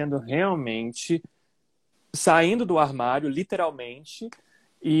estão sendo realmente saindo do armário, literalmente,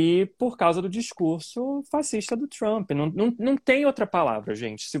 e por causa do discurso fascista do Trump. Não tem outra palavra,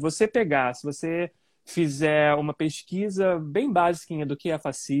 gente. Se você fizer uma pesquisa bem basiquinha do que é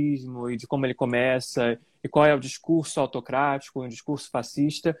fascismo e de como ele começa e qual é o discurso autocrático, o discurso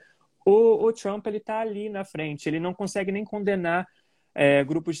fascista, o Trump ele está ali na frente. Ele não consegue nem condenar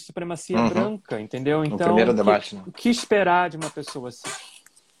grupos de supremacia branca, entendeu? Então, primeiro debate, o que esperar de uma pessoa assim?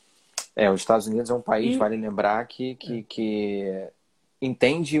 Os Estados Unidos é um país, vale lembrar, que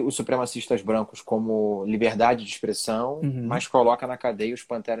entende os supremacistas brancos como liberdade de expressão, mas coloca na cadeia os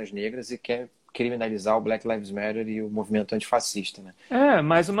panteras negras e quer criminalizar o Black Lives Matter e o movimento antifascista, né?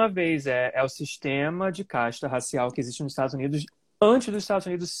 Mais uma vez, é o sistema de casta racial que existe nos Estados Unidos antes dos Estados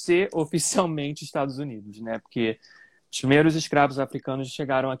Unidos ser oficialmente Estados Unidos, né? Porque os primeiros escravos africanos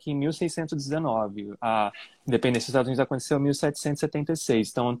chegaram aqui em 1619. A independência dos Estados Unidos aconteceu em 1776.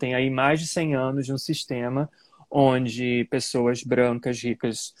 Então, tem aí mais de 100 anos de um sistema onde pessoas brancas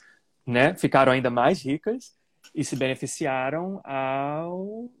ricas, né, ficaram ainda mais ricas e se beneficiaram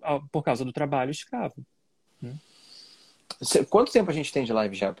por causa do trabalho escravo. Quanto tempo a gente tem de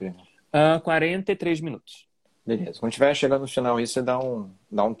live já, Primo? 43 minutos. Beleza. Quando estiver chegando no final aí, você dá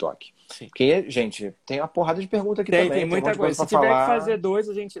um toque. Sim. Porque, gente, tem uma porrada de pergunta aqui também. Tem muita coisa. Se tiver que fazer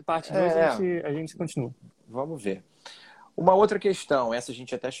parte 2, a gente continua. Vamos ver. Uma outra questão, essa a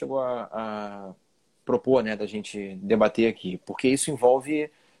gente até chegou a propor, né, da gente debater aqui, porque isso envolve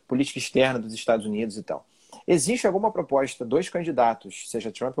política externa dos Estados Unidos e tal. Existe alguma proposta dos candidatos,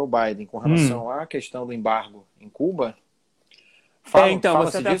 seja Trump ou Biden, com relação à questão do embargo em Cuba?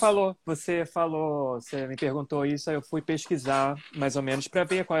 Você me perguntou isso, aí eu fui pesquisar mais ou menos para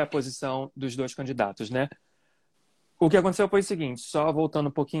ver qual é a posição dos dois candidatos, né? O que aconteceu foi o seguinte, só voltando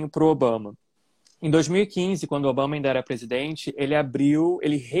um pouquinho pro Obama. Em 2015, quando o Obama ainda era presidente, ele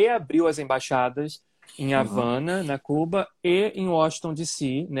reabriu as embaixadas em Havana, na Cuba, e em Washington,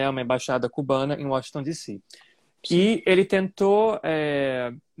 D.C., né? Uma embaixada cubana em Washington, D.C. E ele tentou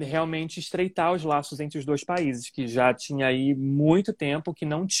realmente estreitar os laços entre os dois países, que já tinha aí muito tempo que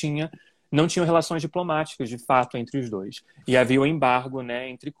não tinham relações diplomáticas, de fato, entre os dois. E havia o embargo, né,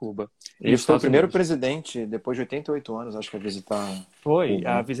 entre Cuba e Ele os foi o Estados primeiro Unidos. presidente, depois de 88 anos, acho que a visitar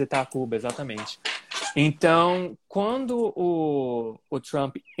a visitar Cuba, exatamente. Então, quando o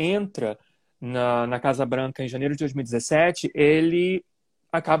Trump entra na Casa Branca em janeiro de 2017, ele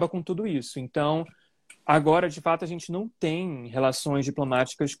acaba com tudo isso. Então, agora, de fato, a gente não tem relações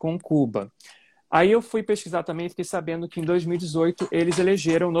diplomáticas com Cuba. Aí eu fui pesquisar também e fiquei sabendo que em 2018 eles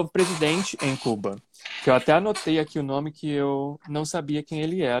elegeram um novo presidente em Cuba. Que eu até anotei aqui o nome que eu não sabia quem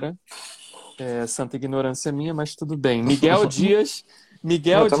ele era. É, santa ignorância minha, mas tudo bem. Eu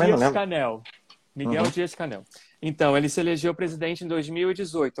Miguel também não lembro. Dias-Canel. Miguel Dias-Canel. Então, ele se elegeu presidente em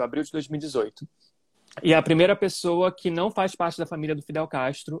 2018, abril de 2018. E é a primeira pessoa que não faz parte da família do Fidel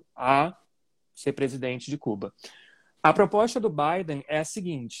Castro a ser presidente de Cuba. A proposta do Biden é a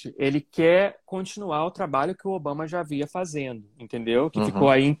seguinte: ele quer continuar o trabalho que o Obama já havia fazendo, entendeu? Que ficou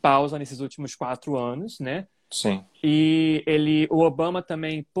aí em pausa nesses últimos 4 anos, né? Sim. E o Obama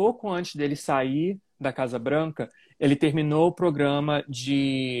também, pouco antes dele sair da Casa Branca, ele terminou o programa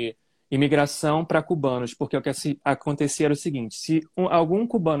de imigração para cubanos, porque o que acontecia era o seguinte: se algum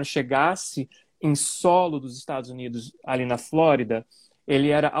cubano chegasse em solo dos Estados Unidos, ali na Flórida, ele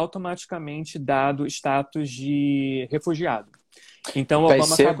era automaticamente dado status de refugiado. Então, o Pés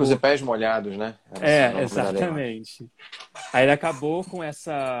Obama secos acabou. e pés molhados, né? Era esse o nome da lei lá. Exatamente. Aí ele acabou com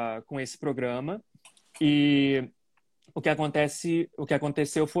esse programa e o que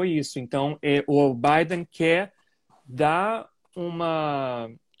aconteceu foi isso. Então, o Biden quer dar uma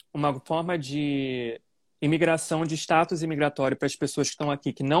forma de imigração, de status imigratório para as pessoas que estão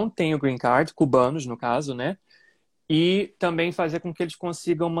aqui, que não têm o green card, cubanos, no caso, né? E também fazer com que eles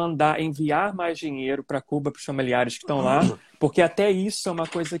consigam enviar mais dinheiro para Cuba, para os familiares que estão lá, porque até isso é uma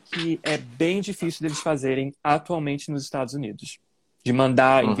coisa que é bem difícil deles fazerem atualmente nos Estados Unidos. De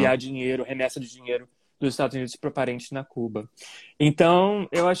enviar dinheiro, remessa de dinheiro dos Estados Unidos para parentes na Cuba. Então,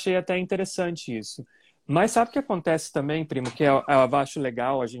 eu achei até interessante isso. Mas sabe o que acontece também, primo, que eu acho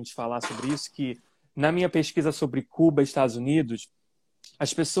legal a gente falar sobre isso, que na minha pesquisa sobre Cuba e Estados Unidos,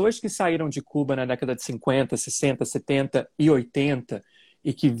 as pessoas que saíram de Cuba na década de 50, 60, 70 e 80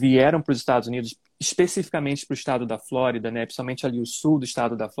 e que vieram para os Estados Unidos, especificamente para o estado da Flórida, né? Principalmente ali o sul do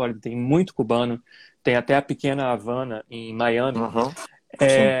estado da Flórida, tem muito cubano, tem até a pequena Havana em Miami.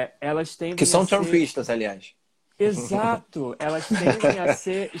 Elas tendem Que são a ser... trumpistas, aliás. Exato! Elas tendem a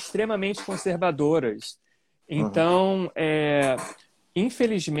ser extremamente conservadoras. Então,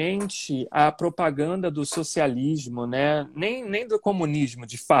 infelizmente, a propaganda do socialismo, né? Nem do comunismo,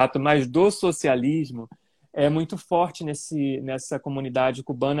 de fato, mas do socialismo, é muito forte nessa comunidade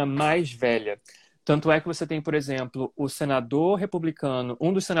cubana mais velha. Tanto é que você tem, por exemplo, o senador republicano,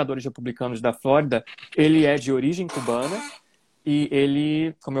 um dos senadores republicanos da Flórida, ele é de origem cubana e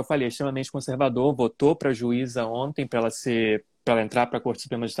ele, como eu falei, é extremamente conservador, votou para a juíza ontem para ela entrar para a Corte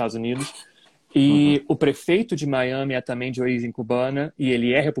Suprema dos Estados Unidos. E o prefeito de Miami é também de origem cubana e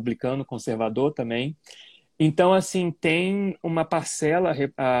ele é republicano, conservador também. Então, assim, tem uma parcela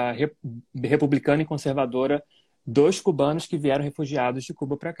republicana e conservadora dos cubanos que vieram refugiados de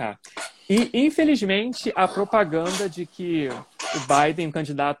Cuba para cá. E, infelizmente, a propaganda de que o Biden, o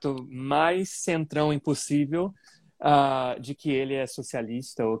candidato mais centrão impossível, de que ele é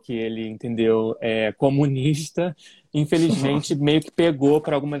socialista ou que ele, entendeu, é comunista, infelizmente, meio que pegou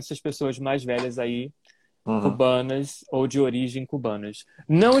para algumas dessas pessoas mais velhas aí, cubanas ou de origem cubanas.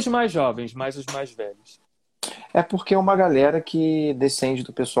 Não os mais jovens, mas os mais velhos. É porque é uma galera que descende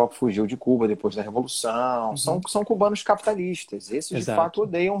do pessoal que fugiu de Cuba depois da Revolução. São cubanos capitalistas. Esses, de fato,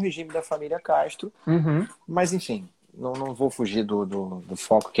 odeiam o regime da família Castro. Mas, enfim, não vou fugir do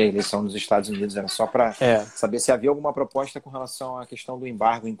foco que é a eleição dos Estados Unidos. Era só para saber se havia alguma proposta com relação à questão do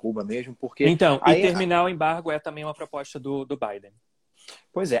embargo em Cuba mesmo. Porque então, e terminar o embargo é também uma proposta do Biden.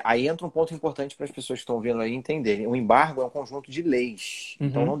 Pois é, aí entra um ponto importante para as pessoas que estão vendo aí entenderem. O embargo é um conjunto de leis.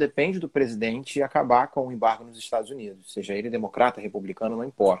 Então não depende do presidente acabar com o embargo nos Estados Unidos. Seja ele democrata, republicano, não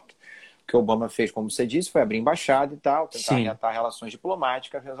importa. O que o Obama fez, como você disse, foi abrir embaixada e tal, tentar reatar relações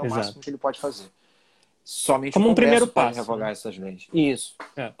diplomáticas, fazer o máximo que ele pode fazer. Somente como o Congresso primeiro passo, pode revogar né? essas leis. Isso.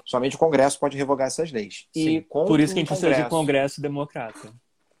 Somente o Congresso pode revogar essas leis. Sim. E com por isso que a gente Congresso... precisa de Congresso democrata.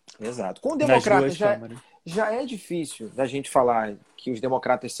 Exato. Com o democrata câmaras. Já é difícil da gente falar que os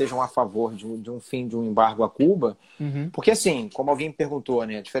democratas sejam a favor de um fim de um embargo a Cuba, porque assim, como alguém me perguntou,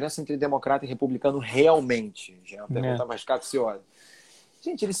 né, a diferença entre democrata e republicano realmente, já é uma pergunta mais capciosa.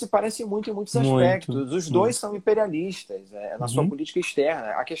 Gente, eles se parecem muito em muitos aspectos. Os dois são imperialistas na sua política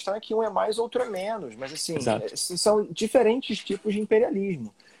externa. A questão é que um é mais, outro é menos, mas assim, são diferentes tipos de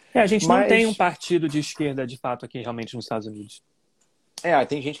imperialismo. A gente não tem um partido de esquerda de fato aqui realmente nos Estados Unidos.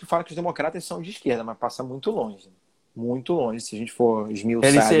 Tem gente que fala que os democratas são de esquerda, mas passa muito longe. Muito longe, se a gente for esmiuçar.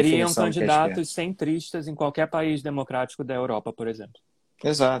 Eles seriam candidatos centristas em qualquer país democrático da Europa, por exemplo.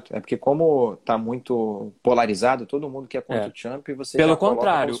 Exato. É porque como está muito polarizado, todo mundo quer contra o Trump e você Pelo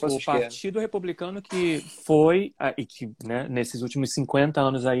contrário, o Partido Republicano que foi, e que, né, nesses últimos 50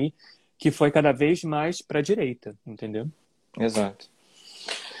 anos aí, que foi cada vez mais para a direita, entendeu? Exato.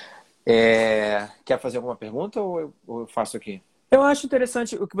 Quer fazer alguma pergunta ou eu faço aqui? Eu acho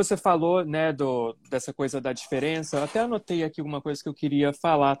interessante o que você falou, né, dessa coisa da diferença. Eu até anotei aqui alguma coisa que eu queria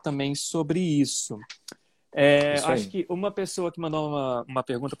falar também sobre isso. Isso Acho aí. que uma pessoa que mandou uma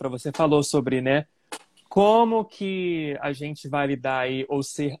pergunta para você falou sobre, né, como que a gente vai lidar aí ou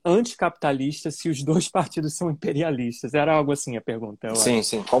ser anticapitalista se os dois partidos são imperialistas? Era algo assim a pergunta, eu Sim, acho.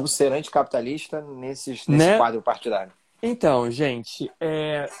 sim. Como ser anticapitalista nesse Né? quadro partidário? Então, gente,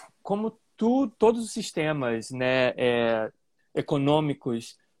 como todos os sistemas, né,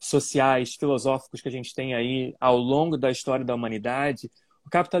 econômicos, sociais, filosóficos que a gente tem aí ao longo da história da humanidade, o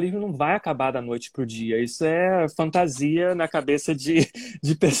capitalismo não vai acabar da noite para o dia. Isso é fantasia na cabeça de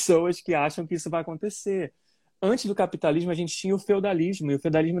pessoas que acham que isso vai acontecer. Antes do capitalismo, a gente tinha o feudalismo, e o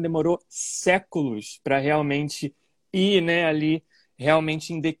feudalismo demorou séculos para realmente ir, né, ali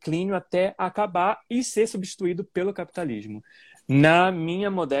realmente em declínio até acabar e ser substituído pelo capitalismo. Na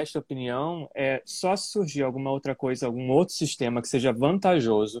minha modesta opinião, só se surgir alguma outra coisa, algum outro sistema que seja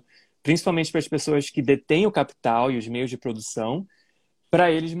vantajoso, principalmente para as pessoas que detêm o capital e os meios de produção,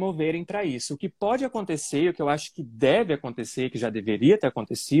 para eles moverem para isso. O que pode acontecer, o que eu acho que deve acontecer, que já deveria ter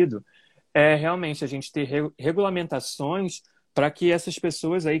acontecido, é realmente a gente ter regulamentações para que essas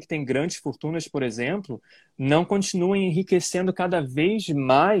pessoas aí que têm grandes fortunas, por exemplo, não continuem enriquecendo cada vez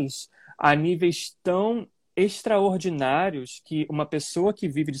mais a níveis tão extraordinários que uma pessoa que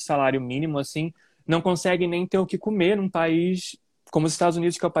vive de salário mínimo assim não consegue nem ter o que comer num país como os Estados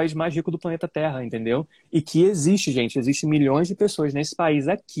Unidos, que é o país mais rico do planeta Terra, entendeu? E que existe, gente, existe milhões de pessoas nesse país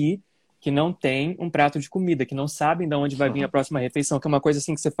aqui que não tem um prato de comida, que não sabem de onde vai vir a próxima refeição, que é uma coisa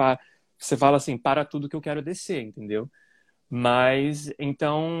assim que você fala assim, para tudo que eu quero descer, entendeu? Mas,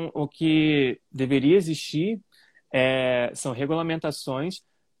 então, o que deveria existir são regulamentações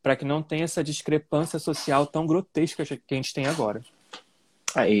para que não tenha essa discrepância social tão grotesca que a gente tem agora.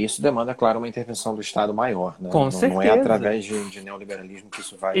 E isso demanda, claro, uma intervenção do Estado maior, né? Com Não é certeza. através de neoliberalismo que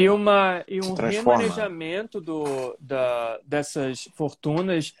isso E, vai e se um transformar. remanejamento dessas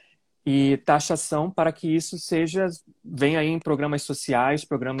fortunas e taxação para que isso venha aí em programas sociais,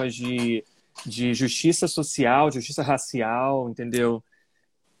 programas de justiça social, justiça racial, entendeu?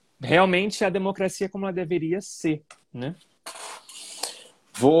 Realmente a democracia como ela deveria ser, né?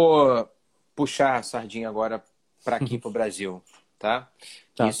 Vou puxar a sardinha agora para aqui, para o Brasil, tá?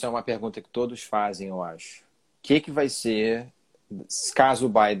 Que Tá. isso é uma pergunta que todos fazem, eu acho. O que vai ser, caso o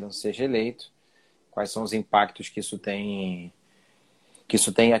Biden seja eleito, quais são os impactos que isso tem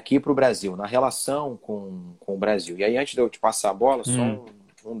aqui para o Brasil, na relação com o Brasil? E aí, antes de eu te passar a bola, só Hum.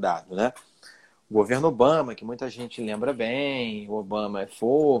 um dado, né? O governo Obama, que muita gente lembra bem, o Obama é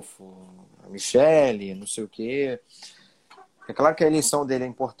fofo, a Michelle, não sei o quê. É claro que a eleição dele é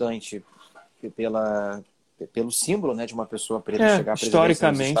importante pelo símbolo, né, de uma pessoa preta chegar à presidência nos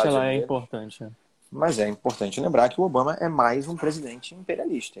Historicamente Estados ela é Unidos, importante. mas é importante lembrar que o Obama é mais um presidente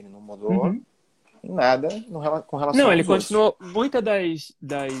imperialista. Ele não mudou Uhum. em nada com relação Não, ele aos outros. continuou. Muita da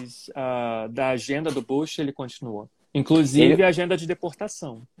agenda do Bush ele continuou. Inclusive Ele, a agenda de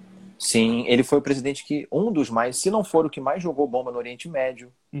deportação. sim, ele foi o presidente que, um dos mais, se não for o que mais jogou bomba no Oriente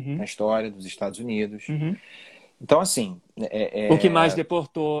Médio, na Uhum. história dos Estados Unidos. Uhum. Então, assim, O que mais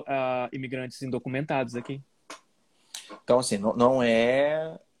deportou imigrantes indocumentados aqui. não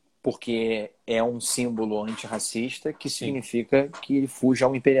é porque é um símbolo antirracista que Sim. significa que ele fuja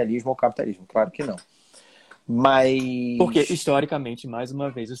ao imperialismo ou ao capitalismo. Claro que não. Porque, Mas. historicamente, mais uma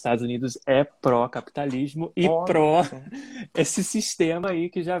vez, os Estados Unidos é pró-capitalismo e Óbvio, pró sim, esse sistema aí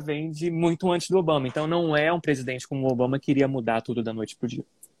que já vem de muito antes do Obama. Então, não é um presidente como o Obama que iria mudar tudo da noite pro dia.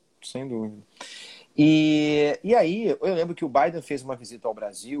 sem dúvida. E aí, eu lembro que o Biden fez uma visita ao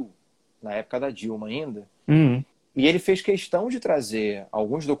Brasil, na época da Dilma ainda, Uhum. e ele fez questão de trazer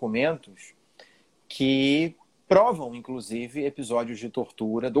alguns documentos que provam, inclusive, episódios de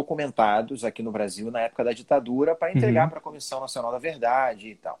tortura documentados aqui no Brasil na época da ditadura para entregar Uhum. para a Comissão Nacional da Verdade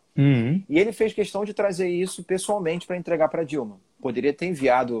e tal. Uhum. E ele fez questão de trazer isso pessoalmente para entregar para Dilma. Poderia ter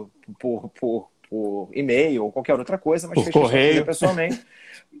enviado por e-mail ou qualquer outra coisa, mas Por fez questão de fazer correio. pessoalmente,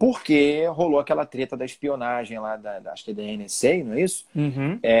 porque rolou aquela treta da espionagem lá, acho que da NSA, não é isso?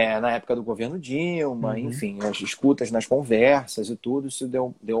 Uhum. Na época do governo Dilma, Uhum. enfim, as escutas nas conversas e tudo, isso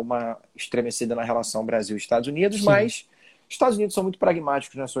deu uma estremecida na relação Brasil e Estados Unidos, Sim. mas os Estados Unidos são muito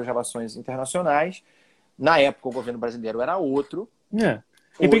pragmáticos nas suas relações internacionais. Na época, o governo brasileiro era outro. É.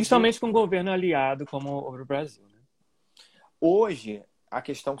 E Hoje, principalmente com um governo aliado como o Brasil, né? hoje, a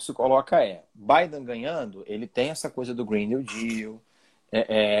questão que se coloca é, Biden ganhando, ele tem essa coisa do Green New Deal,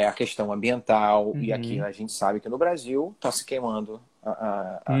 a questão ambiental, e aqui Uhum. a gente sabe que no Brasil está se queimando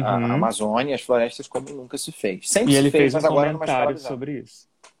a Uhum. Amazônia, as florestas, como nunca se fez. Sempre E se ele fez, fez um mas agora numa escala comentário bizarra. sobre isso.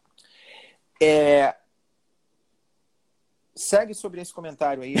 É, segue sobre esse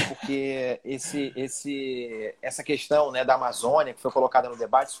comentário aí, porque essa questão, né, da Amazônia, que foi colocada no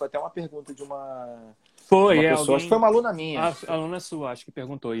debate, isso foi até uma pergunta de uma pessoa, acho que foi uma aluna minha, A aluna sua, acho que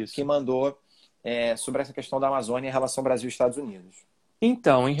perguntou que isso. mandou sobre essa questão da Amazônia em relação ao Brasil e Estados Unidos.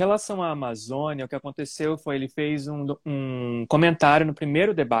 Então, em relação à Amazônia, o que aconteceu foi ele fez um comentário no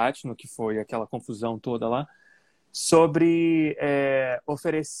primeiro debate, no que foi aquela confusão toda lá, sobre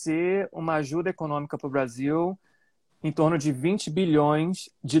oferecer uma ajuda econômica para o Brasil em torno de 20 bilhões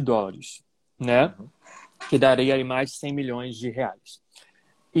de dólares, né? Uhum. Que daria aí mais de 100 milhões de reais.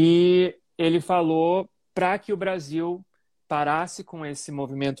 E ele falou para que o Brasil parasse com esse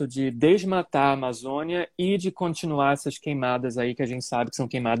movimento de desmatar a Amazônia e de continuar essas queimadas aí que a gente sabe que são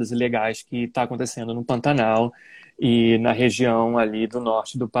queimadas ilegais que está acontecendo no Pantanal e na região ali do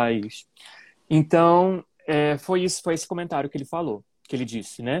norte do país. Então, foi esse comentário que ele falou, que ele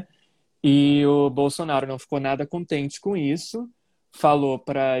disse, né? E o Bolsonaro não ficou nada contente com isso, falou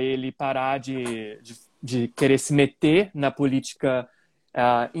para ele parar de querer se meter na política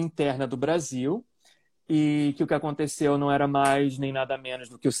interna do Brasil e que o que aconteceu não era mais nem nada menos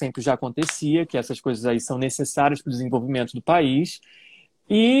do que o sempre já acontecia, que essas coisas aí são necessárias para o desenvolvimento do país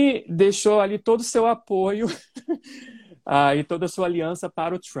e deixou ali todo o seu apoio e toda a sua aliança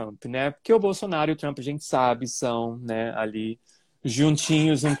para o Trump, né? Porque o Bolsonaro e o Trump, a gente sabe, são, né, ali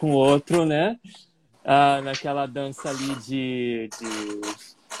juntinhos um com o outro, né? Naquela dança ali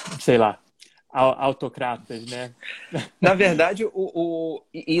sei lá, autocratas, né? Na verdade,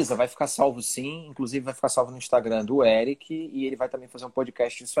 Isa vai ficar salvo sim, inclusive vai ficar salvo no Instagram do Eric e ele vai também fazer um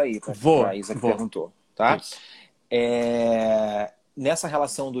podcast disso aí, para a Isa que perguntou, tá? Nessa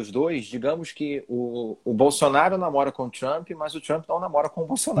relação dos dois, digamos que o Bolsonaro namora com o Trump, mas o Trump não namora com o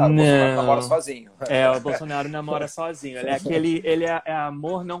Bolsonaro. O Bolsonaro namora sozinho. O Bolsonaro namora sozinho. Ele é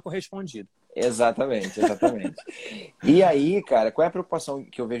amor não correspondido. Exatamente. E aí, cara, qual é a preocupação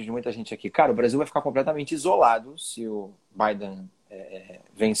que eu vejo de muita gente aqui? Cara, o Brasil vai ficar completamente isolado se o Biden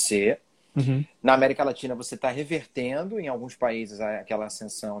vencer. Uhum. Na América Latina, você está revertendo em alguns países aquela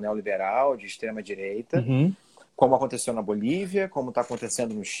ascensão neoliberal de extrema-direita. Uhum. Como aconteceu na Bolívia, como está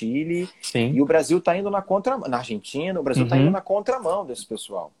acontecendo no Chile. Sim. E o Brasil está indo na contramão. Na Argentina, o Brasil está indo na contramão desse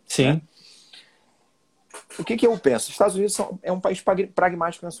pessoal. Sim. Né? O que eu penso? Os Estados Unidos é um país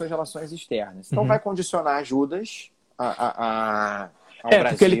pragmático nas suas relações externas. Então vai condicionar ajudas ao Brasil.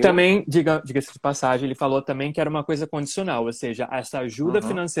 Porque ele também, diga-se de passagem, ele falou também que era uma coisa condicional, ou seja, essa ajuda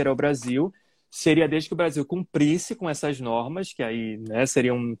financeira ao Brasil seria desde que o Brasil cumprisse com essas normas, que aí, né,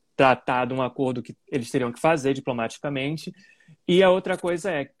 seria um tratado, um acordo que eles teriam que fazer diplomaticamente. E a outra coisa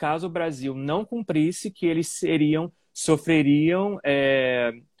é, caso o Brasil não cumprisse, que eles sofreriam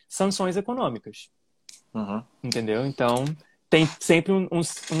sanções econômicas. Entendeu? Então, tem sempre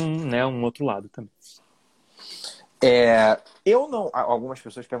um outro lado também. Algumas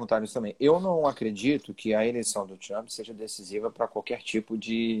pessoas perguntaram isso também. Eu não acredito que a eleição do Trump seja decisiva para qualquer tipo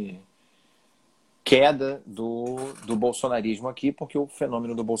de queda do bolsonarismo aqui, porque o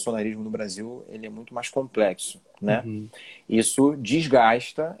fenômeno do bolsonarismo no Brasil ele é muito mais complexo, né? Isso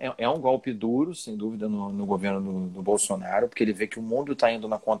desgasta, é um golpe duro, sem dúvida, no governo do Bolsonaro, porque ele vê que o mundo está indo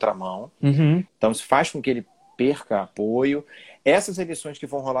na contramão, então isso faz com que ele perca apoio. Essas eleições que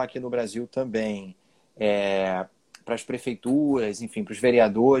vão rolar aqui no Brasil também, para as prefeituras, enfim, para os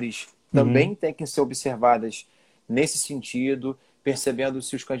vereadores, também tem que ser observadas nesse sentido, percebendo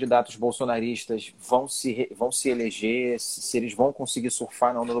se os candidatos bolsonaristas vão se eleger, se eles vão conseguir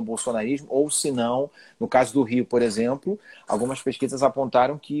surfar na onda do bolsonarismo, ou se não. No caso do Rio, por exemplo, algumas pesquisas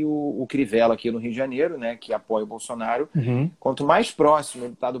apontaram que o Crivella aqui no Rio de Janeiro, né, que apoia o Bolsonaro, quanto mais próximo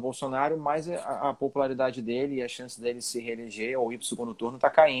ele está do Bolsonaro, mais a popularidade dele e a chance dele se reeleger ou ir para o segundo turno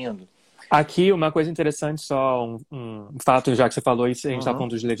está caindo. Aqui, uma coisa interessante, só um fato, já que você falou isso, a gente estava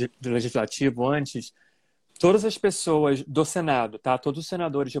falando do legislativo antes. Todas as pessoas do Senado, tá? Todos os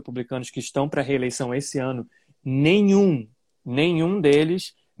senadores republicanos que estão para a reeleição esse ano, nenhum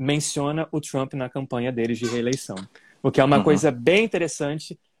deles menciona o Trump na campanha deles de reeleição. O que é uma coisa bem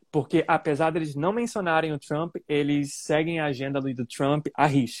interessante, porque apesar deles não mencionarem o Trump, eles seguem a agenda do Trump à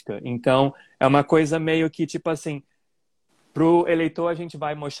risca. Então, é uma coisa meio que, tipo assim, pro eleitor a gente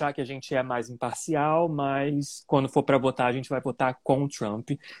vai mostrar que a gente é mais imparcial, mas quando for para votar a gente vai votar com o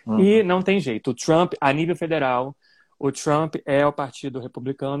Trump. E não tem jeito. O Trump, a nível federal, o Trump é o Partido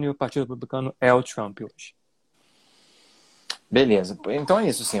Republicano e o Partido Republicano é o Trump hoje. Beleza. Então é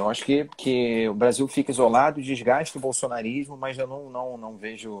isso, sim. Eu acho que o Brasil fica isolado, desgasta o bolsonarismo, mas eu não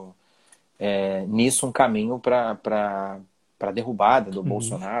vejo nisso um caminho para para derrubada do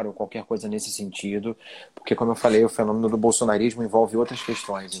Bolsonaro ou qualquer coisa nesse sentido, porque, como eu falei, o fenômeno do bolsonarismo envolve outras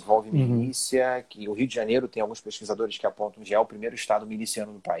questões, envolve milícia, que o Rio de Janeiro tem alguns pesquisadores que apontam que é o primeiro estado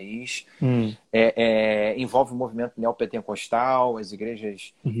miliciano do país, envolve o movimento neopentecostal, as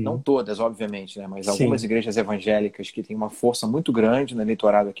igrejas, não todas, obviamente, né, mas algumas igrejas evangélicas que têm uma força muito grande no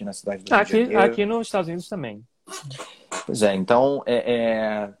eleitorado aqui na cidade do Rio de Janeiro. Aqui nos Estados Unidos também. Pois é, então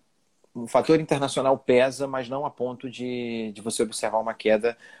um fator internacional pesa, mas não a ponto de você observar uma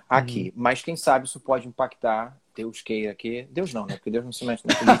queda aqui. Mas quem sabe isso pode impactar, Deus queira que... Deus não, né? Porque Deus não se mete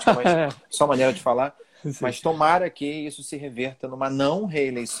na política, mas só maneira de falar. Sim. Mas tomara que isso se reverta numa não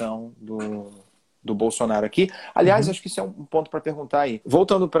reeleição do Bolsonaro aqui. Aliás, acho que isso é um ponto para perguntar aí.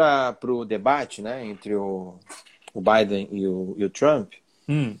 Voltando para o debate, né, entre o Biden e o Trump,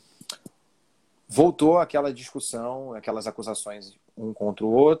 voltou aquela discussão, aquelas acusações um contra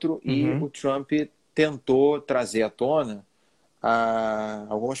o outro, e o Trump tentou trazer à tona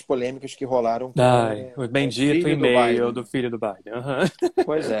algumas polêmicas que rolaram com o bendito e-mail do filho do Biden.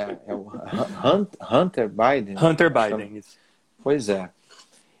 Pois é o Hunter Biden. Hunter Biden, isso. Pois é.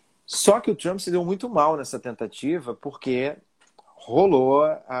 Só que o Trump se deu muito mal nessa tentativa, porque rolou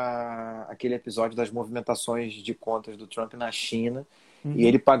aquele episódio das movimentações de contas do Trump na China, e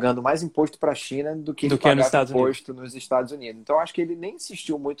ele pagando mais imposto para a China do que ele pagava imposto nos Estados Unidos. Então, acho que ele nem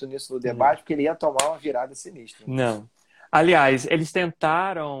insistiu muito nisso no debate, porque ele ia tomar uma virada sinistra. Não. Aliás, eles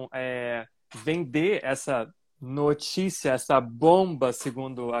tentaram vender essa notícia, essa bomba,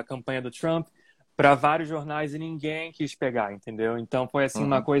 segundo a campanha do Trump, para vários jornais e ninguém quis pegar, entendeu? Então, foi assim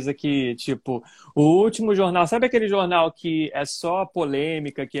uma coisa que, tipo, o último jornal... Sabe aquele jornal que é só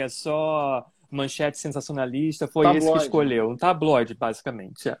polêmica, que é só... manchete sensacionalista, foi tabloide. Esse que escolheu. Um tabloide,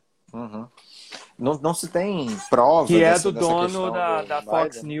 basicamente. Não se tem prova que é do dono da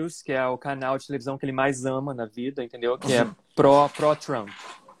Fox News, que é o canal de televisão que ele mais ama na vida, entendeu? Que é pró-Trump.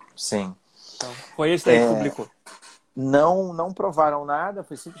 Sim. Então, foi esse daí que publicou. Não provaram nada,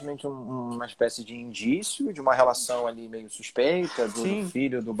 foi simplesmente uma espécie de indício de uma relação ali meio suspeita do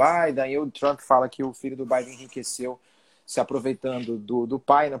filho do Biden, e o Trump fala que o filho do Biden enriqueceu se aproveitando do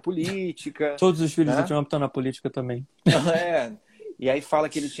pai na política. Todos os filhos do Trump estão na política também. E aí fala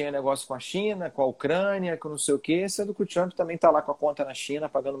que ele tinha negócio com a China, com a Ucrânia, com não sei o quê, sendo que o Trump também está lá com a conta na China,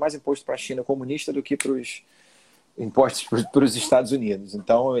 pagando mais imposto para a China comunista do que para os impostos para os Estados Unidos.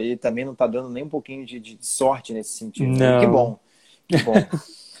 Então, ele também não está dando nem um pouquinho de sorte nesse sentido. Não. Que bom.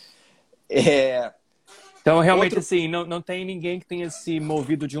 Então, realmente, assim, não tem ninguém que tenha se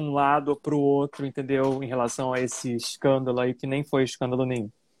movido de um lado para o outro, entendeu? Em relação a esse escândalo aí, que nem foi escândalo nenhum.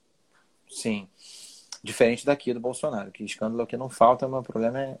 Sim. Diferente daqui do Bolsonaro, que escândalo aqui não falta, mas o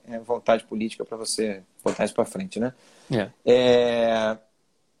problema é vontade política para você botar isso para frente, né?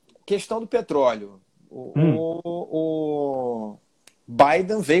 Questão do petróleo. O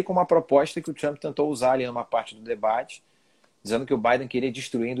Biden veio com uma proposta que o Trump tentou usar ali numa parte do debate, dizendo que o Biden queria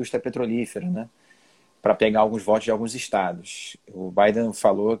destruir a indústria petrolífera, né? Para pegar alguns votos de alguns estados. O Biden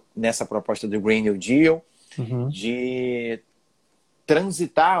falou nessa proposta do Green New Deal de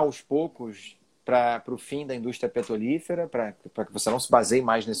transitar aos poucos para o fim da indústria petrolífera, para que você não se baseie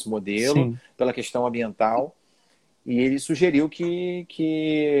mais nesse modelo, pela questão ambiental. E ele sugeriu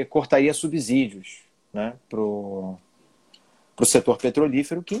que cortaria subsídios, né, para o setor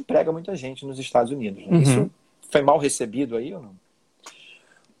petrolífero, que emprega muita gente nos Estados Unidos. Né? Isso foi mal recebido aí ou não?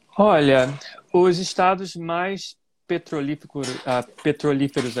 Olha, os estados mais petrolíferos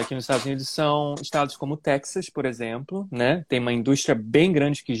aqui nos Estados Unidos são estados como Texas, por exemplo, né? Tem uma indústria bem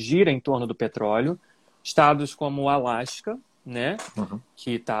grande que gira em torno do petróleo. Estados como o Alasca, né?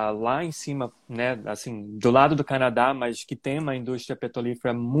 Que está lá em cima, né? Assim, do lado do Canadá, mas que tem uma indústria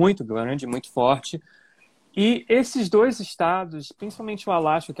petrolífera muito grande, muito forte. E esses dois estados, principalmente o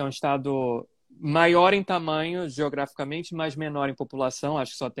Alasca, que é um estado maior em tamanho geograficamente, mas menor em população,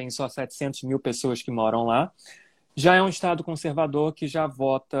 acho que tem só 700 mil pessoas que moram lá, já é um estado conservador que já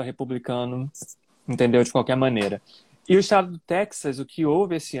vota republicano, entendeu? De qualquer maneira. E o estado do Texas, o que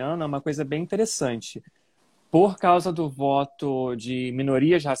houve esse ano é uma coisa bem interessante. Por causa do voto de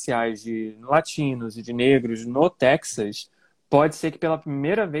minorias raciais, de latinos e de negros no Texas, pode ser que pela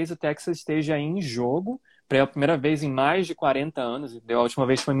primeira vez o Texas esteja em jogo, pela primeira vez em mais de 40 anos, a última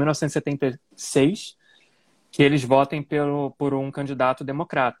vez foi em 1976, que eles votem por um candidato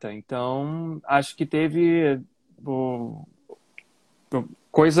democrata. Então, acho que teve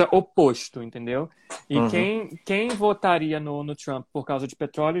coisa oposto, muito, e quem votaria no Trump por causa de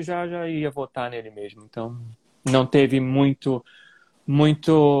petróleo já ia votar nele mesmo. Então, não teve muita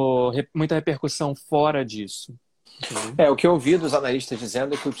repercussão fora disso. O que eu ouvi dos analistas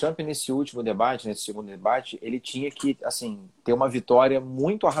dizendo é que o Trump, nesse último debate, nesse segundo debate, ele tinha que, assim, ter uma vitória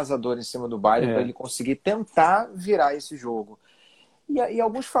muito arrasadora em cima do Biden para ele conseguir tentar virar esse jogo. E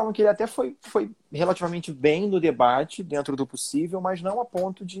alguns falam que ele até foi relativamente bem no debate, dentro do possível, mas não a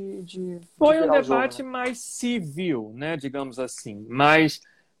ponto de Foi um virar o jogo, debate né? mais civil, né, digamos assim. Mas,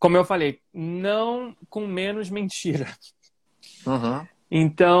 como eu falei, não com menos mentira. Uhum.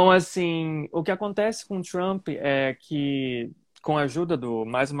 Então, assim, o que acontece com o Trump é que, com a ajuda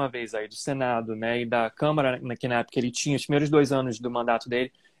mais uma vez, aí, do Senado, né, e da Câmara, que na época ele tinha, os primeiros 2 anos do mandato dele,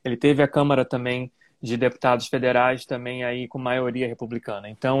 ele teve a Câmara também de deputados federais, também aí com maioria republicana.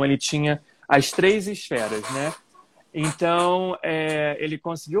 Então, ele tinha as 3 esferas, né? Então, ele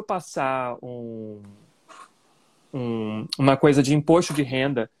conseguiu passar uma coisa de imposto de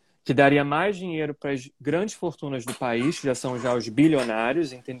renda que daria mais dinheiro para as grandes fortunas do país, que já são já os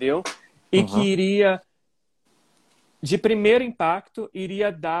bilionários, entendeu? E que iria, de primeiro impacto,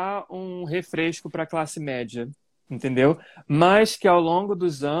 iria dar um refresco para a classe média, entendeu? Mas que ao longo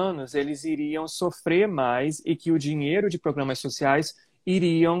dos anos eles iriam sofrer mais e que o dinheiro de programas sociais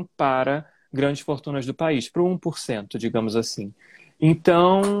iriam para grandes fortunas do país, para o 1%, digamos assim.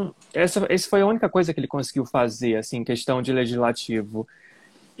 Então, essa foi a única coisa que ele conseguiu fazer, assim, em questão de legislativo.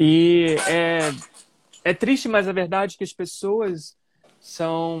 E é triste, mas a verdade é que as pessoas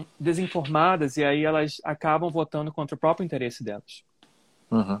são desinformadas e aí elas acabam votando contra o próprio interesse delas.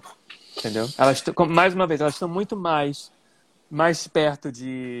 Uhum. Entendeu? Mais uma vez, elas estão muito mais perto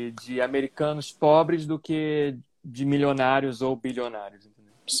de americanos pobres do que de milionários ou bilionários.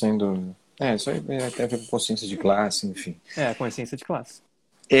 Entendeu? Sem dúvida. Isso aí tem a ver com consciência de classe, enfim. Consciência de classe.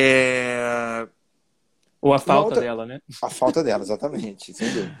 É... Ou a falta dela, né? A falta dela, exatamente,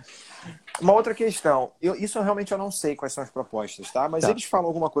 sem dúvida. Uma outra questão, isso realmente eu não sei quais são as propostas, tá? Mas eles falam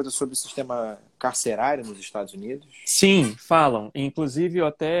alguma coisa sobre o sistema carcerário nos Estados Unidos? Sim, falam. Inclusive, eu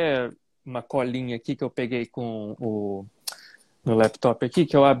até uma colinha aqui que eu peguei no laptop aqui,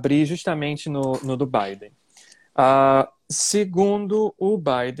 que eu abri justamente no do Biden. Segundo o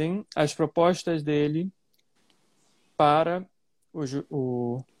Biden, as propostas dele para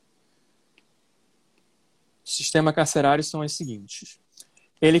o sistema carcerário são as seguintes.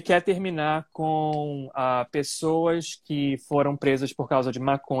 Ele quer terminar com pessoas que foram presas por causa de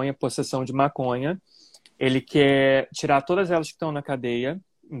maconha, possessão de maconha. Ele quer tirar todas elas que estão na cadeia,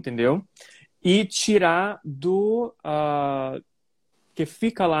 entendeu? E tirar que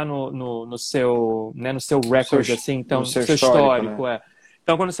fica lá no seu, né, no seu record, assim, então, no seu histórico, né?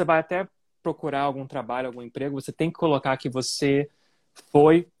 Então, quando você vai até procurar algum trabalho, algum emprego, você tem que colocar que você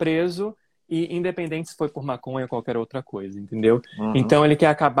foi preso e independente se foi por maconha ou qualquer outra coisa, entendeu? Uhum. Então, ele quer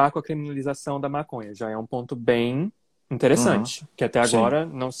acabar com a criminalização da maconha. Já é um ponto bem interessante, que até agora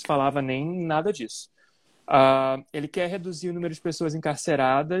não se falava nem nada disso. Ele quer reduzir o número de pessoas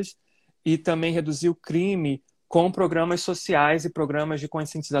encarceradas e também reduzir o crime com programas sociais e programas de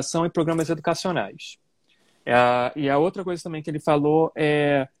conscientização e programas educacionais. E a outra coisa também que ele falou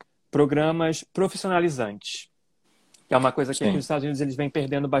é programas profissionalizantes, que é uma coisa que aqui nos Estados Unidos eles vêm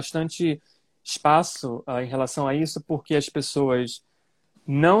perdendo bastante espaço em relação a isso, porque as pessoas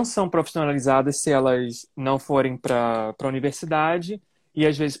não são profissionalizadas se elas não forem para a universidade, e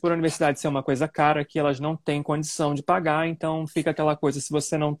às vezes por a universidade ser uma coisa cara que elas não têm condição de pagar, então fica aquela coisa, se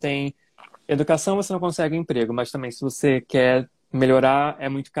você não tem educação, você não consegue emprego, mas também se você quer melhorar, é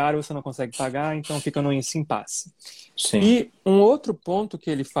muito caro, você não consegue pagar, então fica nesse impasse. E um outro ponto que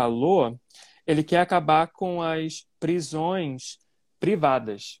ele falou, ele quer acabar com as prisões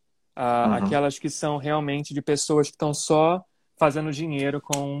privadas, aquelas que são realmente de pessoas que estão só fazendo dinheiro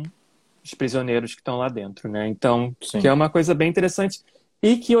com os prisioneiros que estão lá dentro, né? Então, que é uma coisa bem interessante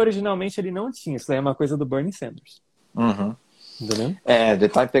e que originalmente ele não tinha. Isso aí é uma coisa do Bernie Sanders. Uhum. Entendeu? Ele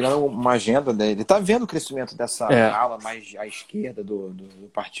está pegando uma agenda dele, ele está vendo o crescimento dessa ala mais à esquerda do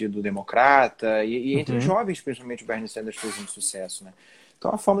Partido Democrata e entre os jovens, principalmente o Bernie Sanders fez um sucesso, né?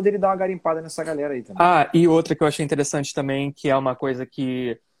 Então a forma dele dar uma garimpada nessa galera aí também. E outra que eu achei interessante também, que é uma coisa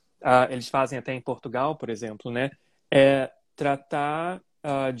que eles fazem até em Portugal, por exemplo, né? É tratar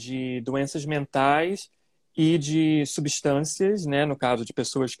de doenças mentais e de substâncias, né? No caso de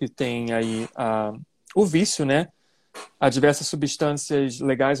pessoas que têm aí o vício, né? A diversas substâncias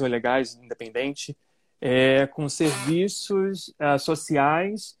legais ou ilegais, independente, com serviços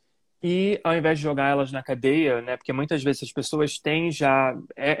sociais e ao invés de jogar elas na cadeia, né? Porque muitas vezes as pessoas têm já...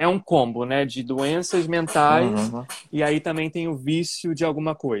 É um combo, né? De doenças mentais e aí também tem o vício de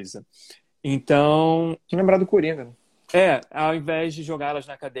alguma coisa. Então... Tinha lembrado do Coringa, né? Ao invés de jogá-las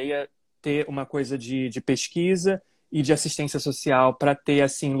na cadeia, ter uma coisa de pesquisa e de assistência social para ter,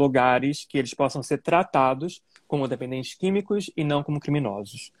 assim, lugares que eles possam ser tratados como dependentes químicos e não como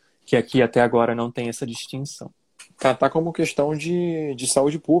criminosos, que aqui até agora não tem essa distinção. Tá como questão de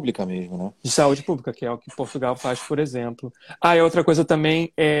saúde pública mesmo, né? De saúde pública, que é o que Portugal faz, por exemplo. E outra coisa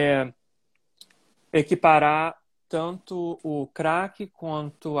também é equiparar tanto o crack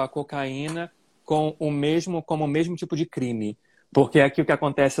quanto a cocaína como o mesmo tipo de crime. Porque aqui o que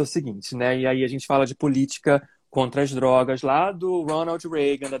acontece é o seguinte, né? E aí a gente fala de política contra as drogas lá do Ronald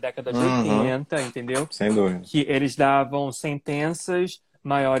Reagan, da década de 80, entendeu? Sem dúvida. Que eles davam sentenças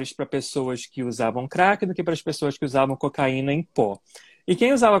maiores para pessoas que usavam crack do que para as pessoas que usavam cocaína em pó. E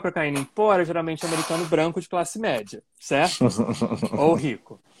quem usava cocaína em pó era geralmente americano branco de classe média, certo? Ou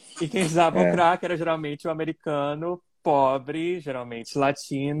rico. E quem usava o crack era geralmente o americano pobre, geralmente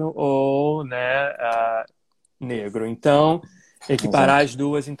latino ou, né, negro. Então, equiparar as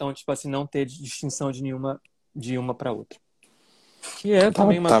duas, então, tipo assim, não ter distinção de uma para outra. Que é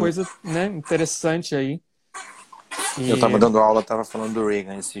também uma coisa, né, interessante aí. Eu estava dando aula, estava falando do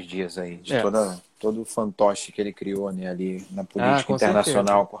Reagan esses dias aí, de todo o fantoche que ele criou, né, ali na política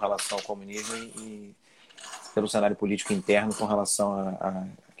internacional com relação ao comunismo e pelo cenário político interno com relação a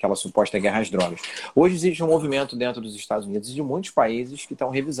aquela suposta guerra às drogas. Hoje existe um movimento dentro dos Estados Unidos e de muitos países que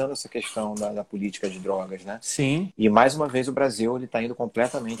estão revisando essa questão da política de drogas, né? Sim. E mais uma vez o Brasil está indo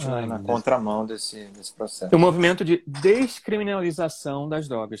completamente na contramão desse processo. O movimento de descriminalização das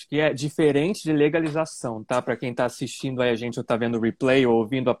drogas, que é diferente de legalização, tá? Para quem está assistindo aí a gente ou está vendo o replay ou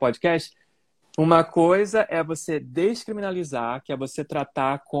ouvindo a podcast, uma coisa é você descriminalizar, que é você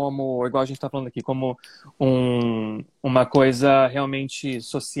tratar como, igual a gente está falando aqui, como uma coisa realmente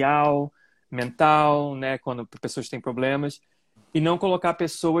social, mental, né? Quando pessoas têm problemas, e não colocar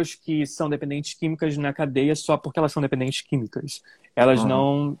pessoas que são dependentes químicas na cadeia só porque elas são dependentes químicas. Elas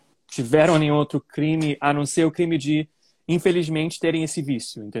não tiveram nenhum outro crime, a não ser o crime de, infelizmente, terem esse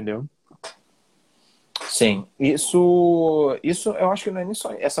vício, entendeu? Sim, isso eu acho que não é nem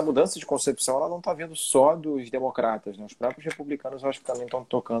só essa mudança de concepção, ela não está vindo só dos democratas, né? Os próprios republicanos eu acho que também estão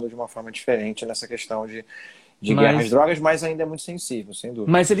tocando de uma forma diferente nessa questão de guerra às drogas, mas ainda é muito sensível, sem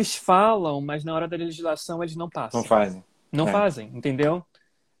dúvida. Mas eles falam, mas na hora da legislação eles não passam. Não fazem. Não fazem, entendeu?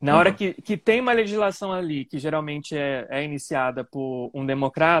 Na hora que tem uma legislação ali, que geralmente é iniciada por um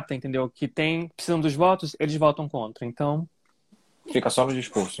democrata, entendeu? Que precisam dos votos, eles votam contra. Então... Fica só no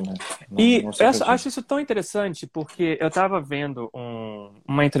discurso, né? Acho isso tão interessante, porque eu estava vendo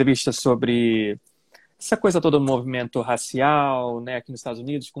uma entrevista sobre essa coisa toda do movimento racial, né, aqui nos Estados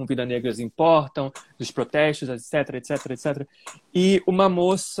Unidos, com Vidas Negras Importam, dos protestos, etc, etc, etc. E uma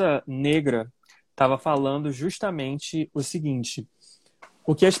moça negra estava falando justamente o seguinte: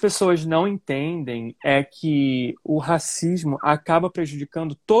 o que as pessoas não entendem é que o racismo acaba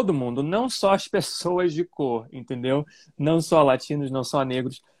prejudicando todo mundo, não só as pessoas de cor, entendeu? Não só latinos, não só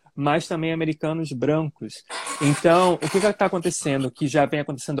negros, mas também americanos brancos. Então, o que está acontecendo, que já vem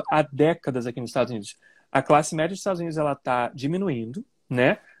acontecendo há décadas aqui nos Estados Unidos? A classe média dos Estados Unidos está diminuindo,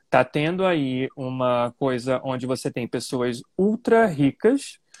 né? Está tendo aí uma coisa onde você tem pessoas ultra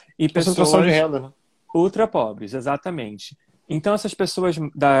ricas e pessoas de renda, né? ultra pobres, exatamente. Então, essas pessoas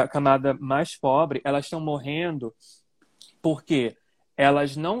da camada mais pobre, elas estão morrendo porque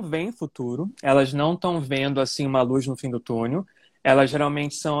elas não veem futuro, elas não estão vendo assim uma luz no fim do túnel. Elas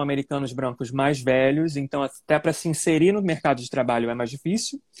geralmente são americanos brancos mais velhos, então até para se inserir no mercado de trabalho é mais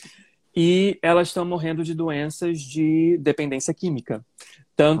difícil. E elas estão morrendo de doenças de dependência química.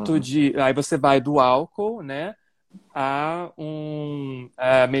 Tanto aí você vai do álcool, né? A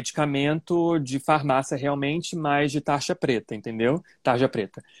medicamento de farmácia realmente, mas de tarja preta, entendeu? Tarja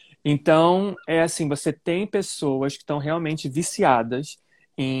preta. Então, é assim, você tem pessoas que estão realmente viciadas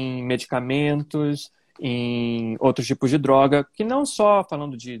em medicamentos, em outros tipos de droga, que não só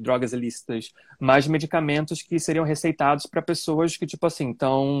falando de drogas ilícitas, mas medicamentos que seriam receitados para pessoas que, tipo assim,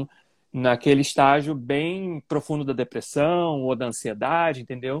 estão naquele estágio bem profundo da depressão ou da ansiedade,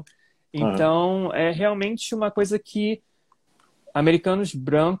 entendeu? Então, é realmente uma coisa que americanos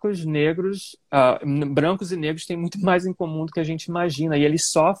brancos, negros, brancos e negros têm muito mais em comum do que a gente imagina. E eles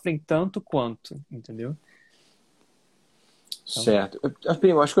sofrem tanto quanto, entendeu? Então... Certo.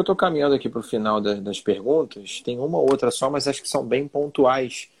 Primo, acho que eu estou caminhando aqui para o final das perguntas. Tem uma ou outra só, mas acho que são bem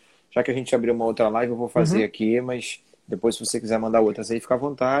pontuais. Já que a gente abriu uma outra live, eu vou fazer aqui, mas depois, se você quiser mandar outras aí, fica à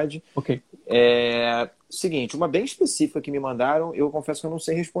vontade. Ok. Seguinte, uma bem específica que me mandaram, eu confesso que eu não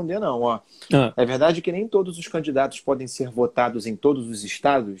sei responder, não. Ó. É verdade que nem todos os candidatos podem ser votados em todos os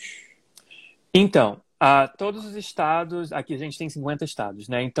estados? Então, todos os estados, aqui a gente tem 50 estados,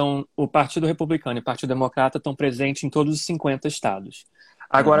 né? Então, o Partido Republicano e o Partido Democrata estão presentes em todos os 50 estados.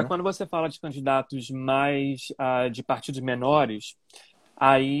 Agora, quando você fala de candidatos mais de partidos menores,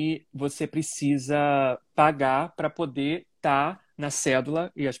 aí você precisa pagar para poder estar na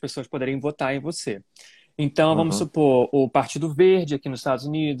cédula e as pessoas poderem votar em você. Então, vamos Uhum. supor, o Partido Verde aqui nos Estados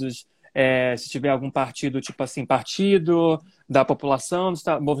Unidos, se tiver algum partido, tipo assim, Partido da População,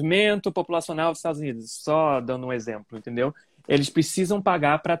 Movimento Populacional dos Estados Unidos, só dando um exemplo, entendeu? Eles precisam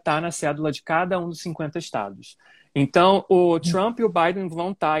pagar para estar na cédula de cada um dos 50 estados. Então, o Trump e o Biden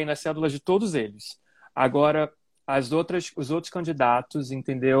vão estar aí na cédula de todos eles. Agora, os outros candidatos,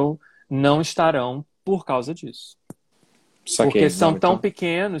 entendeu, não estarão por causa disso. Porque Saquei. são Não, tão então,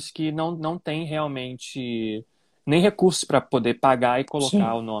 pequenos que não tem realmente nem recursos para poder pagar e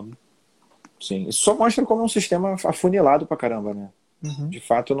colocar sim, o nome. sim. Isso só mostra como é um sistema afunilado pra caramba, né? Uhum. De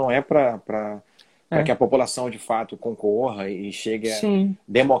fato, não é para que É, a população de fato concorra e chegue sim.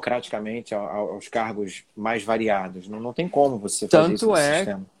 democraticamente aos cargos mais variados. Não, não tem como você fazer isso Tanto nesse é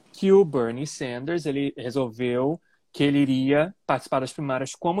sistema. que o Bernie Sanders, ele resolveu que ele iria participar das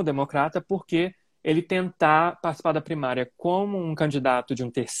primárias como democrata, porque ele tentar participar da primária como um candidato de um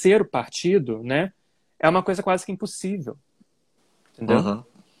terceiro partido, né, é uma coisa quase que impossível, entendeu? Uhum.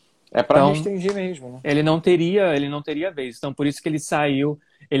 É para Então, restringir mesmo, né? ele não teria vez. Então, por isso que ele saiu,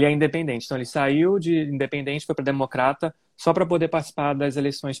 ele é independente. Então, ele saiu de independente, foi para democrata, só para poder participar das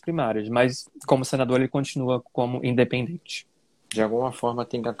eleições primárias. Mas, como senador, ele continua como independente. De alguma forma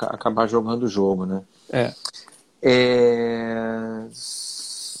tem que acabar jogando o jogo, né? É.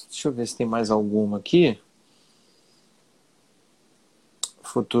 Deixa eu ver se tem mais alguma aqui.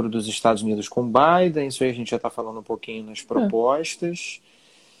 Futuro dos Estados Unidos com Biden, isso aí a gente já está falando um pouquinho nas É. propostas.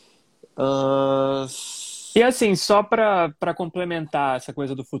 Ah, E assim, só para complementar essa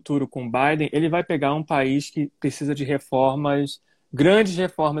coisa do futuro com o Biden, ele vai pegar um país que precisa de reformas, grandes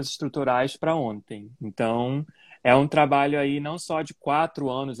reformas estruturais para ontem. Então, é um trabalho aí não só de 4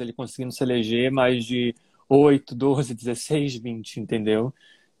 anos ele conseguindo se eleger, mas de 8, 12, 16, 20, entendeu?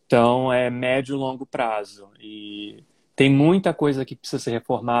 Então, é médio e longo prazo. E tem muita coisa que precisa ser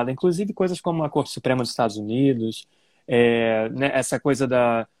reformada, inclusive coisas como a Corte Suprema dos Estados Unidos, né, essa coisa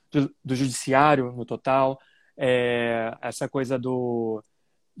do judiciário no total, essa coisa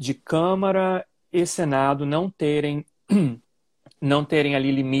de Câmara e Senado não terem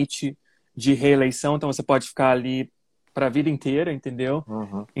ali limite de reeleição, então você pode ficar ali para a vida inteira, entendeu?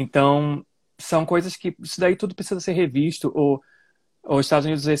 uhum. Então, são coisas que isso daí tudo precisa ser revisto. Os Estados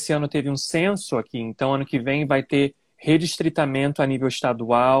Unidos esse ano teve um censo aqui, então ano que vem vai ter redistritamento a nível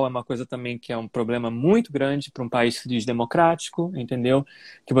estadual, é uma coisa também que é um problema muito grande para um país que se diz democrático, entendeu?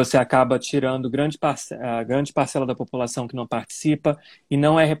 Que você acaba tirando grande parcela da população que não participa e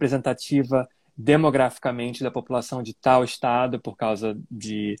não é representativa demograficamente da população de tal estado por causa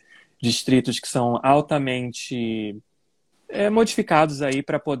de distritos que são altamente modificados aí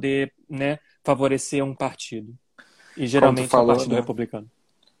para poder, né, favorecer um partido. E Como tu geralmente é o falou, Partido né? Republicano.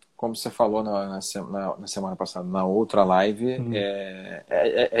 Como você falou na semana passada, na outra live, Hum,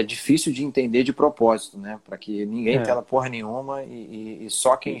 é difícil de entender de propósito, né? Para que ninguém é, entenda porra nenhuma e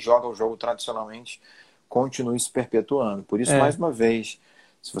só quem joga o jogo tradicionalmente continue se perpetuando. Por isso, mais é, uma vez,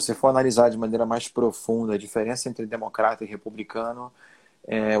 se você for analisar de maneira mais profunda a diferença entre democrata e republicano,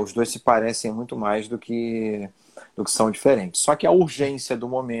 os dois se parecem muito mais do que são diferentes. Só que a urgência do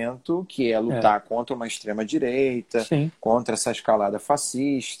momento, que é é, lutar contra uma extrema-direita, sim, contra essa escalada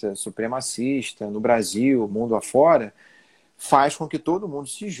fascista, supremacista, no Brasil, mundo afora, faz com que todo mundo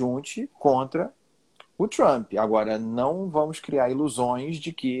se junte contra o Trump. Agora, não vamos criar ilusões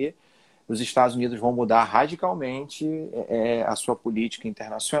de que os Estados Unidos vão mudar radicalmente a sua política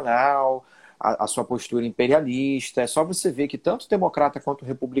internacional, a sua postura imperialista. É só você ver que tanto democrata quanto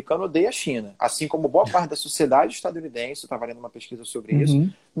republicano odeia a China. Assim como boa parte da sociedade estadunidense, eu estava lendo uma pesquisa sobre isso,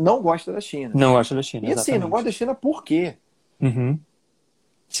 uhum. não gosta da China. Não gosto da China, E assim, não gosta exatamente. da China por quê? Uhum.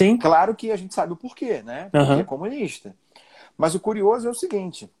 Sim, Claro que a gente sabe o porquê, né? Porque é aham, comunista. Mas o curioso é o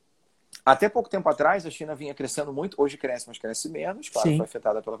seguinte: até pouco tempo atrás, a China vinha crescendo muito, hoje cresce, mas cresce menos, claro, foi sim,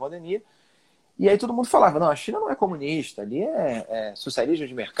 afetada pela pandemia. E aí todo mundo falava, não, a China não é comunista, ali é socialismo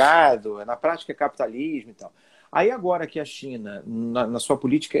de mercado, na prática é capitalismo e tal. Aí agora que a China, na sua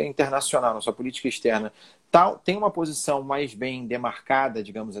política internacional, na sua política externa, tem uma posição mais bem demarcada,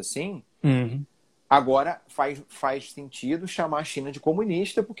 digamos assim, uhum. agora faz sentido chamar a China de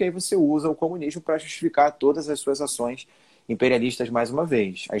comunista, porque aí você usa o comunismo para justificar todas as suas ações imperialistas mais uma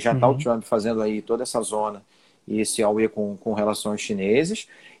vez. Aí já está o Uhum. Trump fazendo aí toda essa zona e esse auê com relação aos chineses.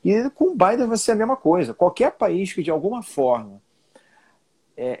 E com o Biden vai ser a mesma coisa. Qualquer país que de alguma forma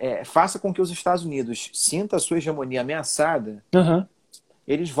faça com que os Estados Unidos sinta a sua hegemonia ameaçada, Aham.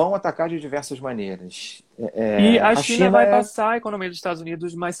 eles vão atacar de diversas maneiras. E a China vai passar a economia dos Estados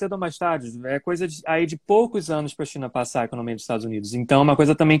Unidos mais cedo ou mais tarde. É coisa aí de poucos anos para a China passar a economia dos Estados Unidos. Então, é uma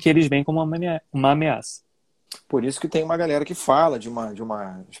coisa também que eles veem como uma ameaça. Por isso que tem uma galera que fala de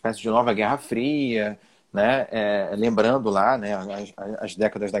uma espécie de nova Guerra Fria, né? Lembrando lá, né, as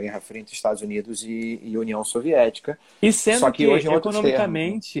décadas da Guerra Fria entre Estados Unidos e União Soviética. E sendo Só que hoje, em outros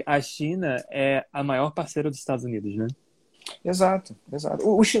economicamente, a China é a maior parceira dos Estados Unidos, né? Exato,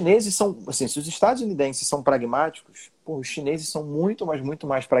 exato. Os chineses são, assim, se os estadunidenses são pragmáticos, os chineses são muito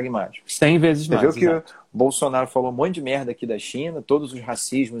mais pragmáticos. 100 vezes mais. Você viu que o Bolsonaro falou um monte de merda aqui da China, todos os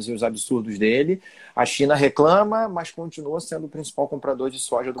racismos e os absurdos dele. A China reclama, mas continua sendo o principal comprador de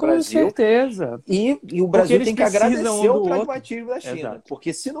soja do Brasil. Com certeza. E o Brasil tem que agradecer o pragmatismo da China. Exato.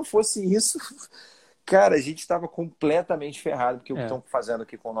 Porque se não fosse isso, cara, a gente estava completamente ferrado, porque o que estão fazendo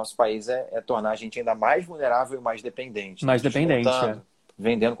aqui com o nosso país é tornar a gente ainda mais vulnerável e mais dependente. Mais dependente,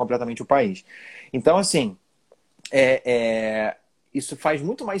 vendendo completamente o país. Então, assim, isso faz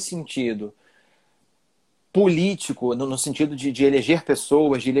muito mais sentido político, no sentido de eleger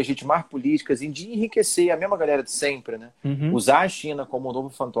pessoas, de legitimar políticas e de enriquecer a mesma galera de sempre, né? Usar a China como o novo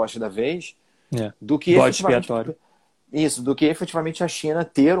fantoche da vez, do que efetivamente a China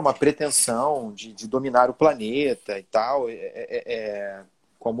ter uma pretensão de dominar o planeta e tal,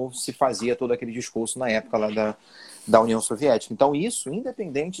 como se fazia todo aquele discurso na época lá da União Soviética. Então isso,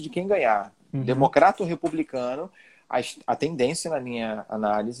 independente de quem ganhar, democrata ou republicano, a tendência na minha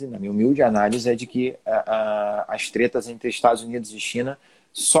análise, na minha humilde análise, é de que as tretas entre Estados Unidos e China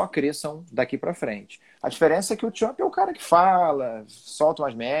só cresçam daqui para frente. A diferença é que o Trump é o cara que fala, solta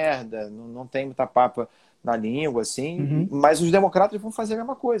umas merda, não tem muita papa na língua, assim, mas os democratas vão fazer a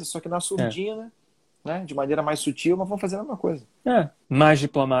mesma coisa, só que na surdina, né, de maneira mais sutil, mas vão fazer a mesma coisa. Mais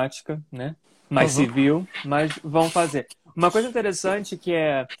diplomática, né? Mais civil, mas vão fazer. Uma coisa interessante que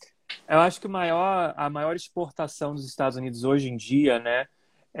eu acho que a maior exportação dos Estados Unidos hoje em dia, né,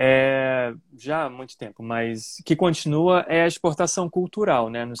 já há muito tempo, mas que continua é a exportação cultural,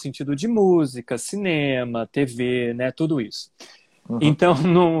 né, no sentido de música, cinema, TV, né, tudo isso. Então,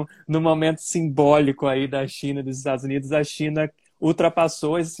 no momento simbólico aí da China e dos Estados Unidos, a China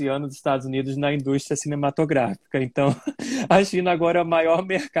ultrapassou esse ano os Estados Unidos na indústria cinematográfica. Então, a China agora é o maior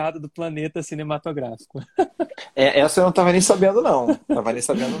mercado do planeta cinematográfico. Essa eu não estava nem sabendo,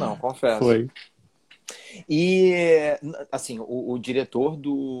 não. Confesso. Foi. E, assim, o diretor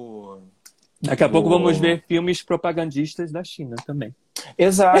do... Daqui a pouco vamos ver filmes propagandistas da China também.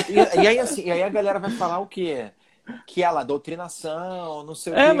 Exato. E aí a galera vai falar o quê? Que ela, doutrinação, não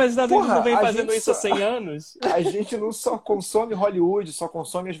sei o quê. Mas os Estados Unidos não vem fazendo isso há 100 anos. A gente não só consome Hollywood, só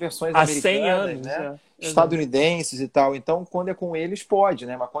consome as versões americanas, 100 anos, né? Estadunidenses e tal. Então, quando é com eles, pode,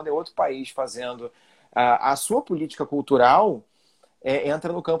 né? Mas quando é outro país fazendo a sua política cultural,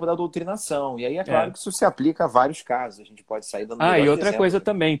 entra no campo da doutrinação. E aí é claro que isso se aplica a vários casos. A gente pode sair dando e outra coisa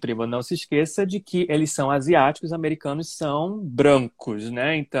também, Primo, não se esqueça de que eles são asiáticos, os americanos são brancos,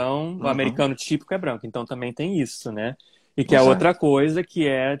 né? Então, o americano típico é branco. Então, também tem isso, né? E que é outra coisa que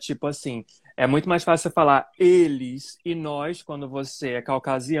é, tipo assim, é muito mais fácil você falar eles e nós quando você é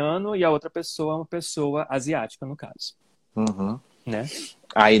caucasiano e a outra pessoa é uma pessoa asiática, no caso. Né?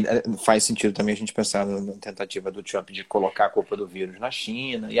 Aí faz sentido também a gente pensar na tentativa do Trump de colocar a culpa do vírus na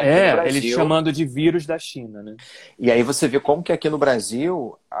China. E aqui no Brasil, ele chamando de vírus da China, né? E aí você vê como que aqui no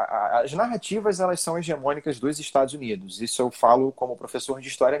Brasil as narrativas elas são hegemônicas dos Estados Unidos. Isso eu falo como professor de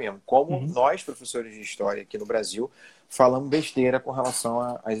história mesmo. Como nós, professores de história aqui no Brasil, falamos besteira com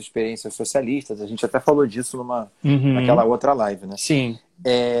relação às experiências socialistas. A gente até falou disso naquela outra live, né? Sim.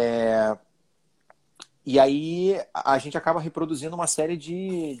 E aí a gente acaba reproduzindo uma série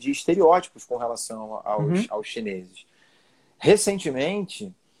de estereótipos com relação aos chineses.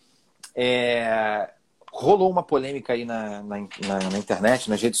 Recentemente, rolou uma polêmica aí na internet,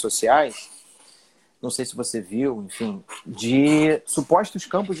 nas redes sociais, não sei se você viu, enfim, de supostos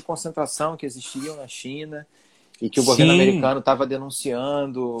campos de concentração que existiam na China e que o governo americano estava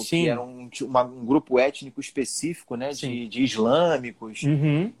denunciando, que era um grupo étnico específico, né, de islâmicos,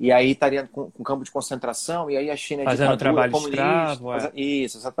 e aí estaria com campo de concentração, e aí a China fazendo trabalho escravo.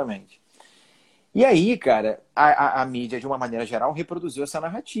 Isso, exatamente. E aí, cara, a mídia, de uma maneira geral, reproduziu essa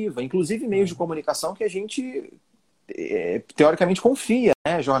narrativa, inclusive meios de comunicação que a gente teoricamente confia,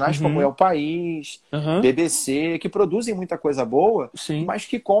 né? Jornais como É o País, BBC, que produzem muita coisa boa, mas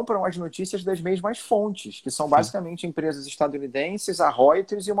que compram as notícias das mesmas fontes, que são basicamente empresas estadunidenses, a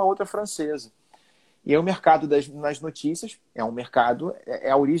Reuters e uma outra francesa. E aí o mercado nas notícias é um mercado,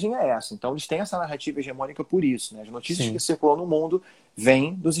 a origem é essa. Então eles têm essa narrativa hegemônica por isso, né? As notícias que circulam no mundo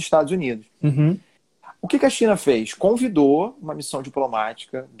vêm dos Estados Unidos. O que a China fez? Convidou uma missão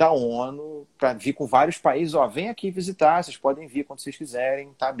diplomática da ONU para vir com vários países. Ó, vem aqui visitar, vocês podem vir quando vocês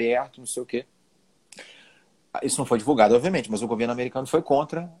quiserem, está aberto, não sei o quê. Isso não foi divulgado, obviamente, mas o governo americano foi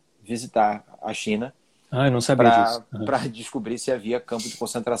contra visitar a China. Ah, eu não sabia disso. Para descobrir se havia campo de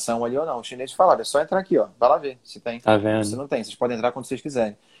concentração ali ou não. Os chineses falaram, é só entrar aqui, ó, vai lá ver se tem. Tá vendo? Se não tem, vocês podem entrar quando vocês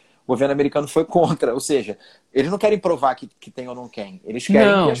quiserem. O governo americano foi contra, ou seja, eles não querem provar que tem ou não tem. Eles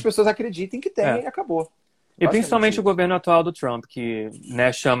querem que as pessoas acreditem que tem e acabou. E principalmente o governo atual do Trump, que,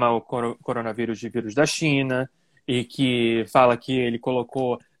 né, chama o coronavírus de vírus da China e que fala que ele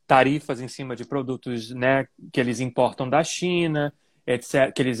colocou tarifas em cima de produtos, né, que eles importam da China,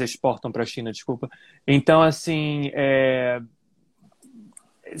 etc., que eles exportam para a China, desculpa. Então, assim,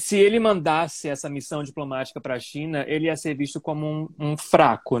 se ele mandasse essa missão diplomática para a China, ele ia ser visto como um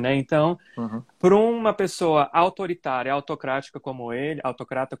fraco, né? Então, por uma pessoa autoritária, autocrática como ele,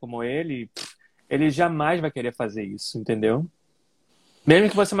 autocrata como ele jamais vai querer fazer isso, entendeu? Mesmo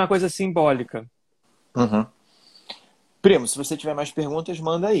que fosse uma coisa simbólica. Primo, se você tiver mais perguntas,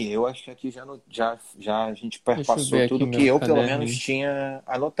 manda aí. Eu acho que aqui já a gente passou tudo que eu, pelo menos, tinha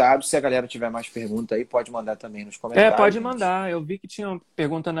anotado. Se a galera tiver mais perguntas aí, pode mandar também nos comentários. Pode mandar. Eu vi que tinha uma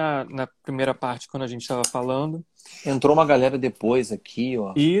pergunta na primeira parte, quando a gente estava falando. Entrou uma galera depois aqui,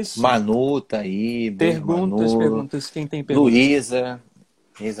 ó. Isso. Manu tá aí. Perguntas. Quem tem perguntas? Luísa,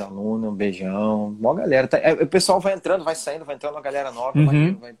 ex-aluna, um beijão. Mó galera. O pessoal vai entrando, vai saindo, vai entrando uma galera nova,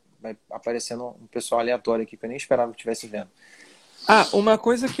 vai aparecendo um pessoal aleatório aqui que eu nem esperava que estivesse vendo. Uma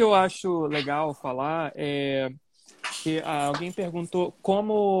coisa que eu acho legal falar é que alguém perguntou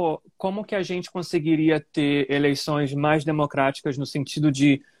como que a gente conseguiria ter eleições mais democráticas no sentido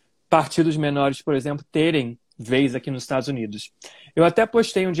de partidos menores, por exemplo, terem vez aqui nos Estados Unidos. Eu até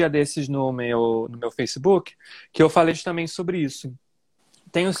postei um dia desses no meu Facebook que eu falei também sobre isso.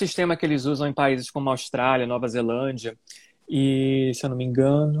 Tem um sistema que eles usam em países como Austrália, Nova Zelândia, e, se eu não me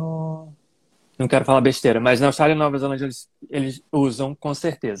engano, não quero falar besteira, mas na Austrália e Nova Zelândia eles usam, com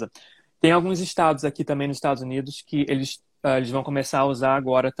certeza. Tem alguns estados aqui também nos Estados Unidos que eles vão começar a usar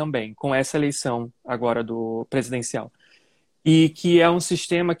agora também, com essa eleição agora do presidencial. E que é um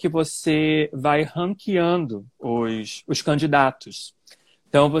sistema que você vai ranqueando os candidatos.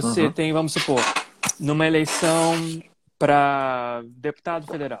 Então você tem, vamos supor, numa eleição para deputado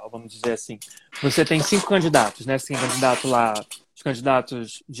federal, vamos dizer assim. Você tem 5 candidatos, né? 5 candidatos lá, os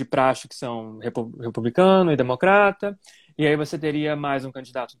candidatos de praxe que são republicano e democrata, e aí você teria mais um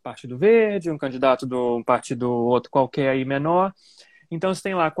candidato do Partido Verde, um candidato do partido outro qualquer aí menor. Então você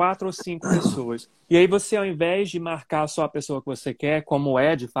tem lá 4 ou 5 pessoas. E aí você, ao invés de marcar só a pessoa que você quer, como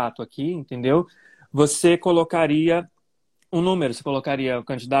é de fato aqui, entendeu? Você colocaria um número, você colocaria o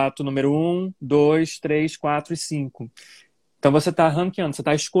candidato número 1, 2, 3, 4 e 5. Então você está ranqueando, você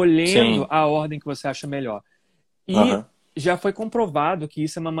está escolhendo a ordem que você acha melhor. E já foi comprovado que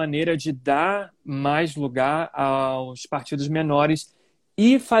isso é uma maneira de dar mais lugar aos partidos menores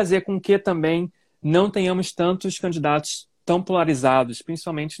e fazer com que também não tenhamos tantos candidatos tão polarizados,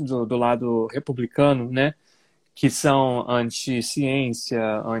 principalmente do lado republicano, né? Que são anti-ciência,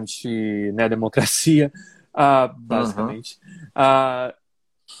 anti-democracia. Basicamente.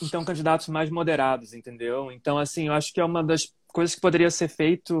 Então, candidatos mais moderados, entendeu? Então, assim, eu acho que é uma das coisas que poderia ser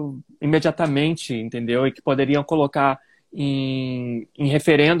feito imediatamente, entendeu? E que poderiam colocar em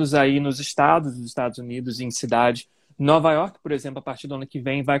referendos aí nos estados dos Estados Unidos, em cidade. Nova York, por exemplo, a partir do ano que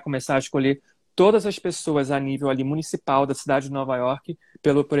vem, vai começar a escolher todas as pessoas a nível ali municipal da cidade de Nova York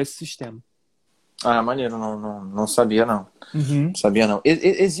por esse sistema. Maneiro, não sabia não. Não sabia não.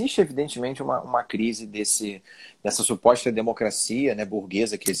 Existe evidentemente uma crise dessa suposta democracia, né,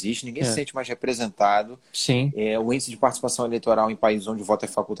 burguesa que existe. Ninguém se sente mais representado. Sim. O índice de participação eleitoral em países onde o voto é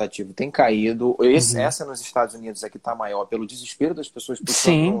facultativo tem caído. Essa nos Estados Unidos é que está maior pelo desespero das pessoas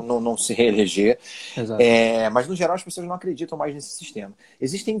por não se reeleger. Exato. Mas no geral as pessoas não acreditam mais nesse sistema.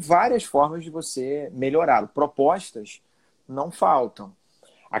 Existem várias formas de você melhorá-lo. Propostas não faltam.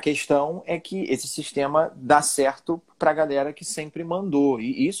 A questão é que esse sistema dá certo para a galera que sempre mandou.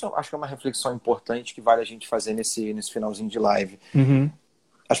 E isso eu acho que é uma reflexão importante que vale a gente fazer nesse finalzinho de live.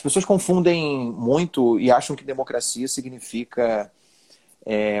 As pessoas confundem muito e acham que democracia significa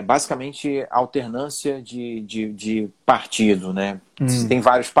basicamente alternância de partido, né? Se tem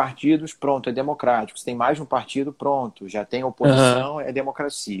vários partidos, pronto, é democrático. Se tem mais de um partido, pronto, já tem oposição, é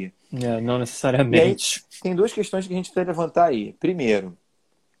democracia. Não necessariamente. E aí, tem 2 questões que a gente tem que levantar aí. Primeiro,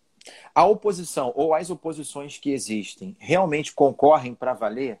 a oposição ou as oposições que existem realmente concorrem para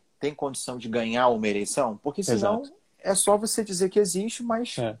valer? Tem condição de ganhar uma eleição? Porque senão é só você dizer que existe,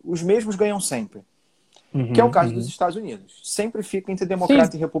 mas os mesmos ganham sempre. Que é o caso dos Estados Unidos. Sempre fica entre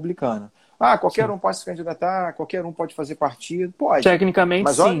democrata e republicano. Ah, qualquer sim. um pode se candidatar, qualquer um pode fazer partido. Pode. Tecnicamente,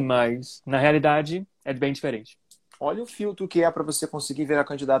 Mas sim, olha, mas na realidade é bem diferente. olha o filtro que é para você conseguir virar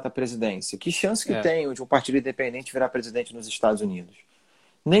candidato à presidência. Que chance que É, tem de um partido independente virar presidente nos Estados Unidos?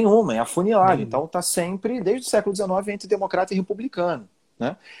 Nenhuma, é afunilado. nenhum. Então está sempre, desde o século XIX, entre democrata e republicano.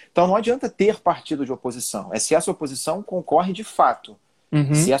 Né? Então não adianta ter partido de oposição. É se essa oposição concorre de fato.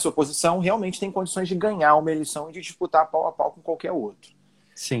 E se Uhum, essa oposição realmente tem condições de ganhar uma eleição e de disputar pau a pau com qualquer outro.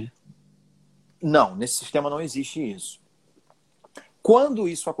 sim. Não, nesse sistema não existe isso. Quando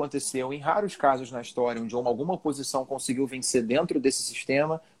isso aconteceu, em raros casos na história, onde alguma oposição conseguiu vencer dentro desse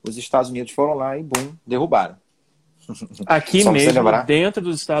sistema, os Estados Unidos foram lá e, bum, derrubaram. Aqui Só você mesmo, lembrar, dentro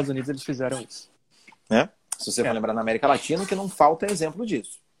dos Estados Unidos, eles fizeram isso. né? Se você for É, lembrar na América Latina, o que não falta é exemplo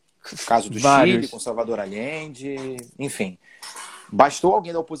disso. O caso do Chile, com vários. Salvador Allende, enfim. Bastou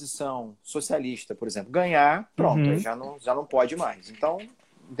alguém da oposição socialista, por exemplo, ganhar, pronto, aí Uhum, já não pode mais. Então,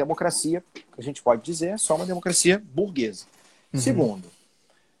 democracia, a gente pode dizer, é só uma democracia burguesa. uhum, Segundo,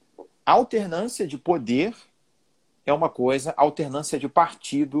 alternância de poder é uma coisa, alternância de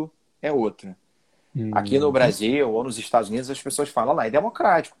partido é outra. Aqui no uhum. Brasil ou nos Estados Unidos as pessoas falam lá, é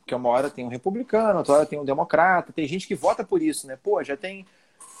democrático, porque uma hora tem um republicano, outra hora tem um democrata, tem gente que vota por isso, né? Pô, já tem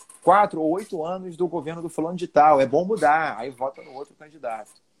 4 ou 8 anos do governo do fulano de tal, é bom mudar, aí vota no outro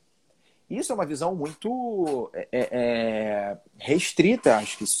candidato. Isso é uma visão muito restrita,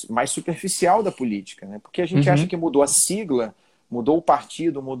 acho que mais superficial da política, né? Porque a gente acha Uhum. que mudou a sigla, mudou o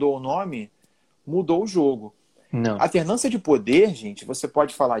partido, mudou o nome, mudou o jogo. Não. Alternância de poder, gente, você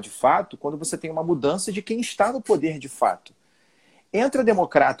pode falar de fato quando você tem uma mudança de quem está no poder de fato. Entra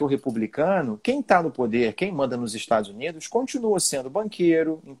democrata ou republicano, quem está no poder, quem manda nos Estados Unidos, continua sendo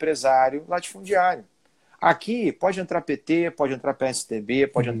banqueiro, empresário, latifundiário. Aqui pode entrar PT, pode entrar PSDB,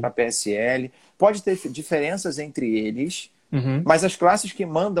 pode Uhum. entrar PSL, pode ter diferenças entre eles, Uhum. mas as classes que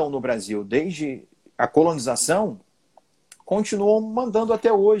mandam no Brasil desde a colonização continuam mandando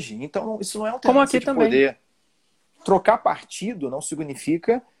até hoje. Então isso não é Como alternância aqui de também. poder. Trocar partido não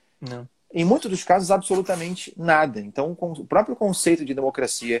significa, Não. em muitos dos casos, absolutamente nada. Então, o próprio conceito de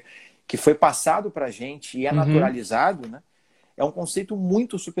democracia que foi passado para a gente e é Uhum. naturalizado, né, é um conceito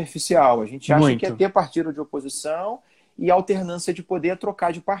muito superficial. A gente acha que é Muito. ter partido de oposição e alternância de poder é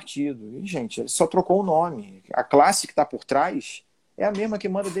trocar de partido. E, gente, só trocou o nome. A classe que está por trás é a mesma que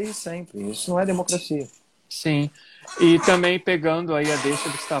manda desde sempre. Isso não é democracia. Sim. E também pegando aí a deixa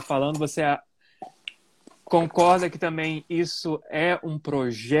do que você está falando, você concorda que também isso é um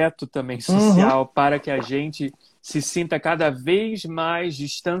projeto também Uhum. social para que a gente se sinta cada vez mais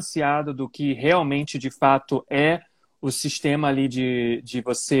distanciado do que realmente, de fato, é o sistema ali de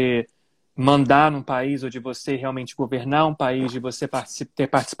você mandar num país ou de você realmente governar um país, de você ter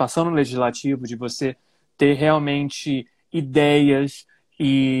participação no legislativo, de você ter realmente ideias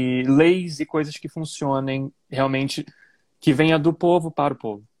e leis e coisas que funcionem realmente, que venha do povo para o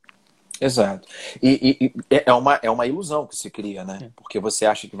povo. Exato. É uma ilusão que se cria, né? Porque você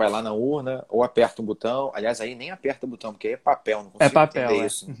acha que vai lá na urna ou aperta um botão. Aliás, aí nem aperta o botão, porque aí é papel, não É consigo entender papel, é.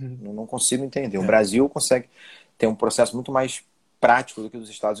 isso. Uhum. Não consigo entender. O É. Brasil consegue ter um processo muito mais prático do que os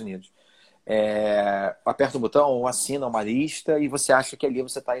Estados Unidos. Aperta um botão ou assina uma lista e você acha que ali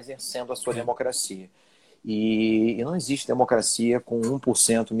você está exercendo a sua É. democracia. E não existe democracia com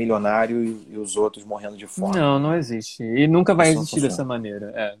 1% milionário e os outros morrendo de fome. Não, não existe. E nunca vai Isso não existir dessa funciona.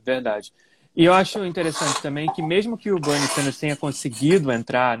 maneira. É verdade. E eu acho interessante também que mesmo que o Bernie Sanders tenha conseguido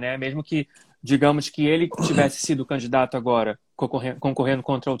entrar, né, mesmo que, digamos que ele tivesse sido candidato agora, concorrendo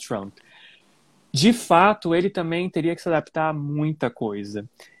contra o Trump, de fato, ele também teria que se adaptar a muita coisa.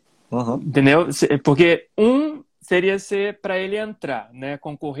 Uhum. Entendeu? Porque seria ser para ele entrar, né?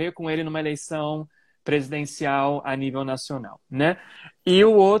 Concorrer com ele numa eleição presidencial a nível nacional, né? E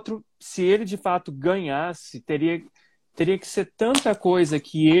o outro, se ele de fato ganhasse, teria que ser tanta coisa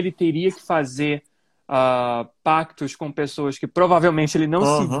que ele teria que fazer pactos com pessoas que provavelmente ele não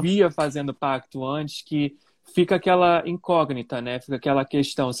se Uhum. via fazendo pacto antes, que fica aquela incógnita, né? Fica aquela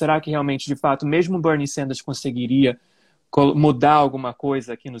questão, será que realmente, de fato, mesmo Bernie Sanders conseguiria mudar alguma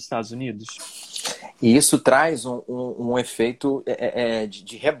coisa aqui nos Estados Unidos? E isso traz um efeito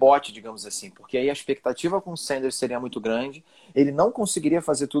de rebote, digamos assim, porque aí a expectativa com o Sanders seria muito grande, ele não conseguiria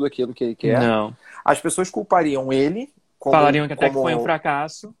fazer tudo aquilo que ele quer, Não. as pessoas culpariam ele Falariam que até que foi um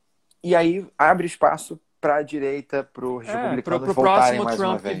fracasso. e aí abre espaço para a direita, para os republicanos Pro voltarem próximo mais uma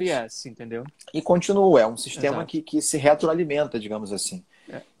Trump que vez. viesse, entendeu? E continua, é um sistema Exato. que se retroalimenta, digamos assim.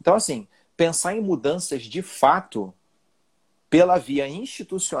 É. Então, assim, pensar em mudanças de fato pela via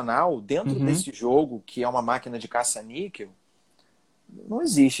institucional dentro Uhum. desse jogo, que é uma máquina de caça-níquel, não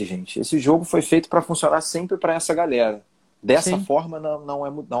existe, gente. Esse jogo foi feito para funcionar sempre para essa galera. Dessa Sim. forma,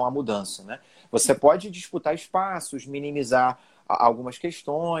 não há mudança, né? Você pode disputar espaços, minimizar algumas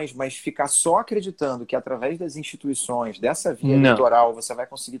questões, mas ficar só acreditando que através das instituições, dessa via Não, eleitoral, você vai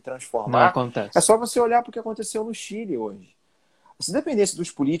conseguir não transformar, é acontece. só você olhar para o que aconteceu no Chile hoje. Se dependesse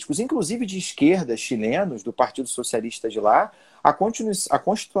dos políticos, inclusive de esquerda chilenos, do Partido Socialista de lá, a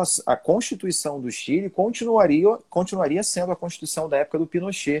Constituição do Chile continuaria sendo a Constituição da época do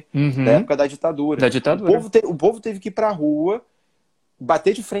Pinochet, da Uhum. época da ditadura. Da ditadura. O povo teve que ir para a rua,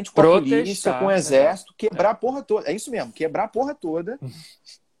 bater de frente com a polícia, com o Protestar, exato. exército, quebrar a porra toda. É isso mesmo, quebrar a porra toda,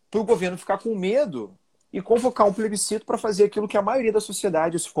 para o governo ficar com medo e convocar um plebiscito para fazer aquilo que a maioria da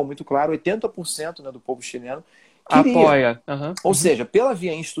sociedade, isso ficou muito claro, 80%, né, do povo chileno, queria. Apoia. Uhum. Ou seja, pela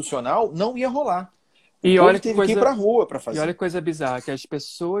via institucional, não ia rolar. O E povo olha que teve que ir para a coisa, rua para e olha fazer. que coisa bizarra, que as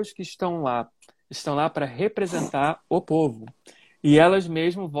pessoas que estão lá para representar o povo. E elas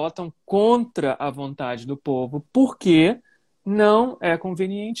mesmo votam contra a vontade do povo, porque não é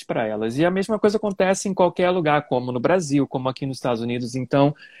conveniente para elas. E a mesma coisa acontece em qualquer lugar, como no Brasil, como aqui nos Estados Unidos.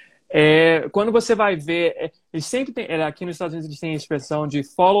 Então, quando você vai ver, eles sempre tem, aqui nos Estados Unidos eles têm a expressão de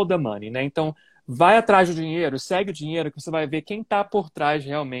follow the money, né? Então, vai atrás do dinheiro, segue o dinheiro, que você vai ver quem está por trás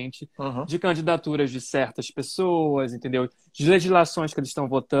realmente Uhum. de candidaturas de certas pessoas, entendeu? De legislações que eles estão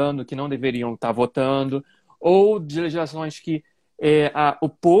votando, que não deveriam estar votando, ou de legislações que o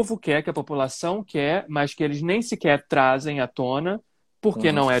povo quer, que a população quer, mas que eles nem sequer trazem à tona, porque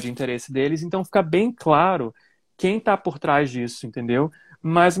Uhum. não é de interesse deles. Então, fica bem claro quem está por trás disso, entendeu?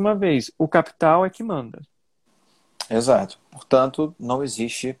 Mais uma vez, o capital é que manda. Exato. Portanto, não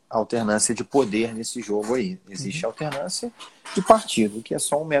existe alternância de poder nesse jogo aí. Existe Uhum. alternância de partido, que é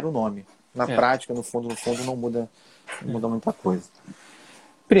só um mero nome. Na É. prática, no fundo, não muda muita coisa.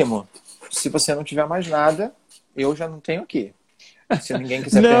 Primo, se você não tiver mais nada, eu já não tenho aqui. Se ninguém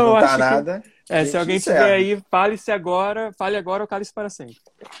quiser Não, eu perguntar acho que nada, a se gente alguém tiver encerra. aí, fale agora ou cale-se para sempre.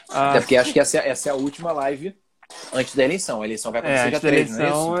 Até Ah, porque acho que essa é a última live antes da eleição. A eleição vai acontecer dia antes da 3, não é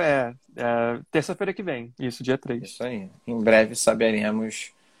isso? eleição terça-feira que vem, isso, dia 3. Isso aí. Em breve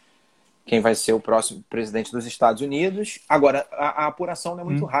saberemos quem vai ser o próximo presidente dos Estados Unidos. Agora, a apuração não é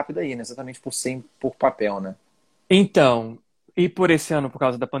muito rápida aí, né? Exatamente por papel, né? Então, e por esse ano, por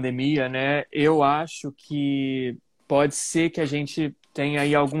causa da pandemia, né, eu acho que pode ser que a gente tenha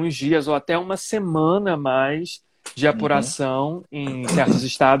aí alguns dias ou até uma semana a mais de Uhum. apuração em certos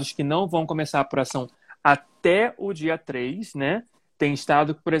estados que não vão começar a apuração até o dia 3, né? Tem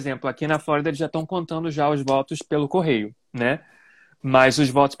estado que, por exemplo, aqui na Flórida eles já estão contando já os votos pelo correio, né? Mas os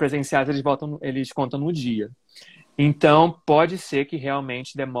votos presenciais eles contam no dia. Então, pode ser que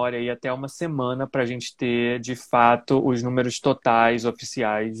realmente demore aí até uma semana para a gente ter, de fato, os números totais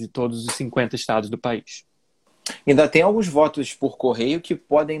oficiais de todos os 50 estados do país. Ainda tem alguns votos por correio que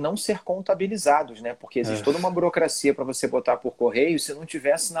podem não ser contabilizados, né? Porque existe toda É, uma burocracia para você botar por correio. Se não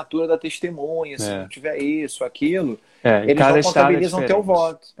tiver assinatura da testemunha, se não é. tiver isso, aquilo, E eles não cada estado é contabilizam teu diferente.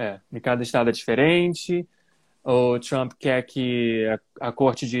 voto. E cada estado é diferente. O Trump quer que a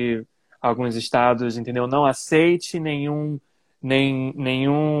corte de alguns estados, entendeu, não aceite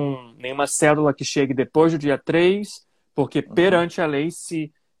nenhuma cédula que chegue depois do dia 3, porque Uhum. perante a lei,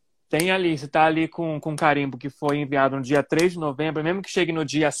 se está ali com carimbo que foi enviado no dia 3 de novembro, mesmo que chegue no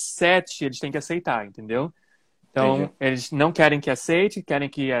dia 7, eles têm que aceitar, entendeu? Entendi. Então, eles não querem que aceite, querem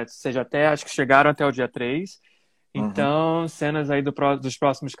que seja acho que chegaram até o dia 3. Uhum. Então, cenas aí dos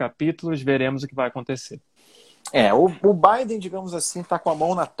próximos capítulos, veremos o que vai acontecer. O Biden, digamos assim, está com a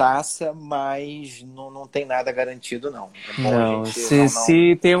mão na taça, mas não tem nada garantido, não. É bom a Não, gente não.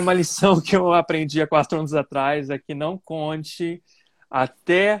 se tem uma lição que eu aprendi há 4 anos atrás, é que não conte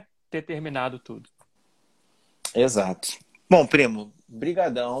até ter terminado tudo. Exato. Bom, primo,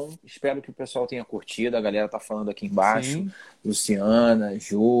 brigadão. Espero que o pessoal tenha curtido. A galera tá falando aqui embaixo. Sim, Luciana,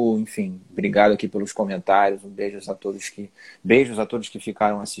 Ju, enfim, obrigado aqui pelos comentários. Beijos a todos que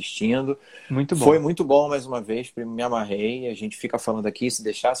ficaram assistindo. muito Foi bom. muito bom mais uma vez, primo, me amarrei. A gente fica falando aqui, se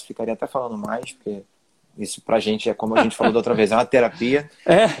deixasse, ficaria até falando mais, porque isso pra gente é como a gente falou da outra vez, é uma terapia.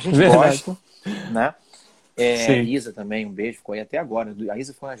 A gente Verdade. gosta, né? Sim. Isa também, um beijo, ficou aí até agora. A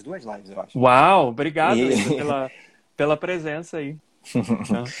Isa foi nas 2 lives, eu acho. Uau, obrigado, E... Isa, pela presença aí.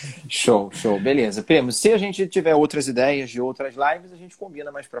 Tá? Show, show. Beleza. Primo, se a gente tiver outras ideias de outras lives, a gente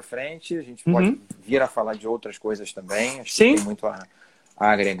combina mais pra frente. A gente pode Uhum. vir a falar de outras coisas também. Acho que Sim. tem muito a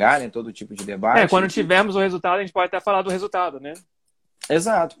agregar, né? Todo tipo de debate. Quando tivermos o resultado, a gente pode até falar do resultado, né?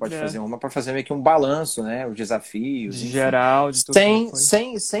 Exato, pode fazer uma para fazer meio que um balanço, né? Os desafios, De enfim. geral, de tudo que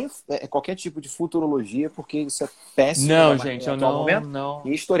foi. Sem qualquer tipo de futurologia, porque isso é péssimo Não, no gente, eu atual momento. não.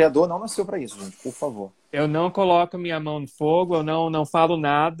 E historiador não nasceu para isso, gente, por favor. Eu não coloco minha mão no fogo, eu não falo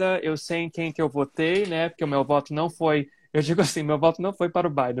nada, eu sei em quem que eu votei, né? Porque o meu voto não foi Eu digo assim, meu voto não foi para o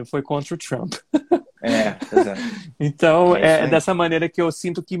Biden, foi contra o Trump. Pois é. Então, É isso é aí. dessa maneira que eu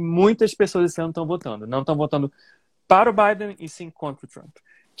sinto que muitas pessoas esse ano estão votando. Não estão votando para o Biden e sim contra o Trump.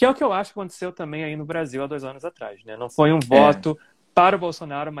 Que é o que eu acho que aconteceu também aí no Brasil há 2 anos atrás, né? Não foi um voto para o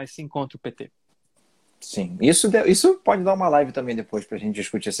Bolsonaro, mas sim contra o PT. Sim. Isso pode dar uma live também depois para a gente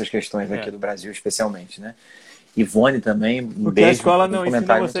discutir essas questões aqui É. do Brasil, especialmente, né? Ivone também, um O que a beijo, escola um não ensina,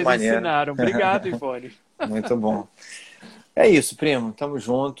 comentário muito vocês maneiro. ensinaram. Obrigado, Ivone. Muito bom. É isso, primo. Tamo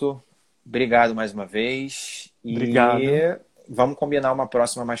junto. Obrigado mais uma vez. E Obrigado. vamos combinar uma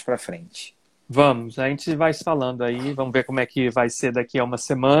próxima mais pra frente. Vamos, a gente vai se falando aí, vamos ver como é que vai ser daqui a uma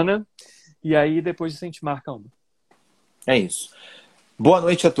semana. E aí depois a gente marca uma. É isso. Boa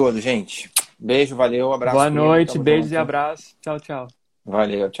noite a todos, gente. Beijo, valeu, abraço, Boa primo. noite, Tamo beijos e junto. abraços. Tchau, tchau.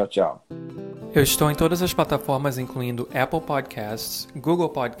 Valeu, tchau, tchau. Eu estou em todas as plataformas, incluindo Apple Podcasts, Google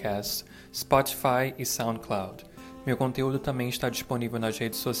Podcasts, Spotify e SoundCloud. Meu conteúdo também está disponível nas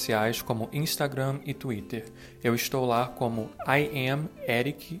redes sociais como Instagram e Twitter. Eu estou lá como I am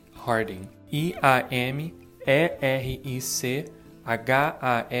Eric Harding.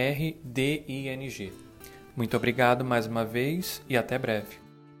 IAMERICHARDING. Muito obrigado mais uma vez e até breve.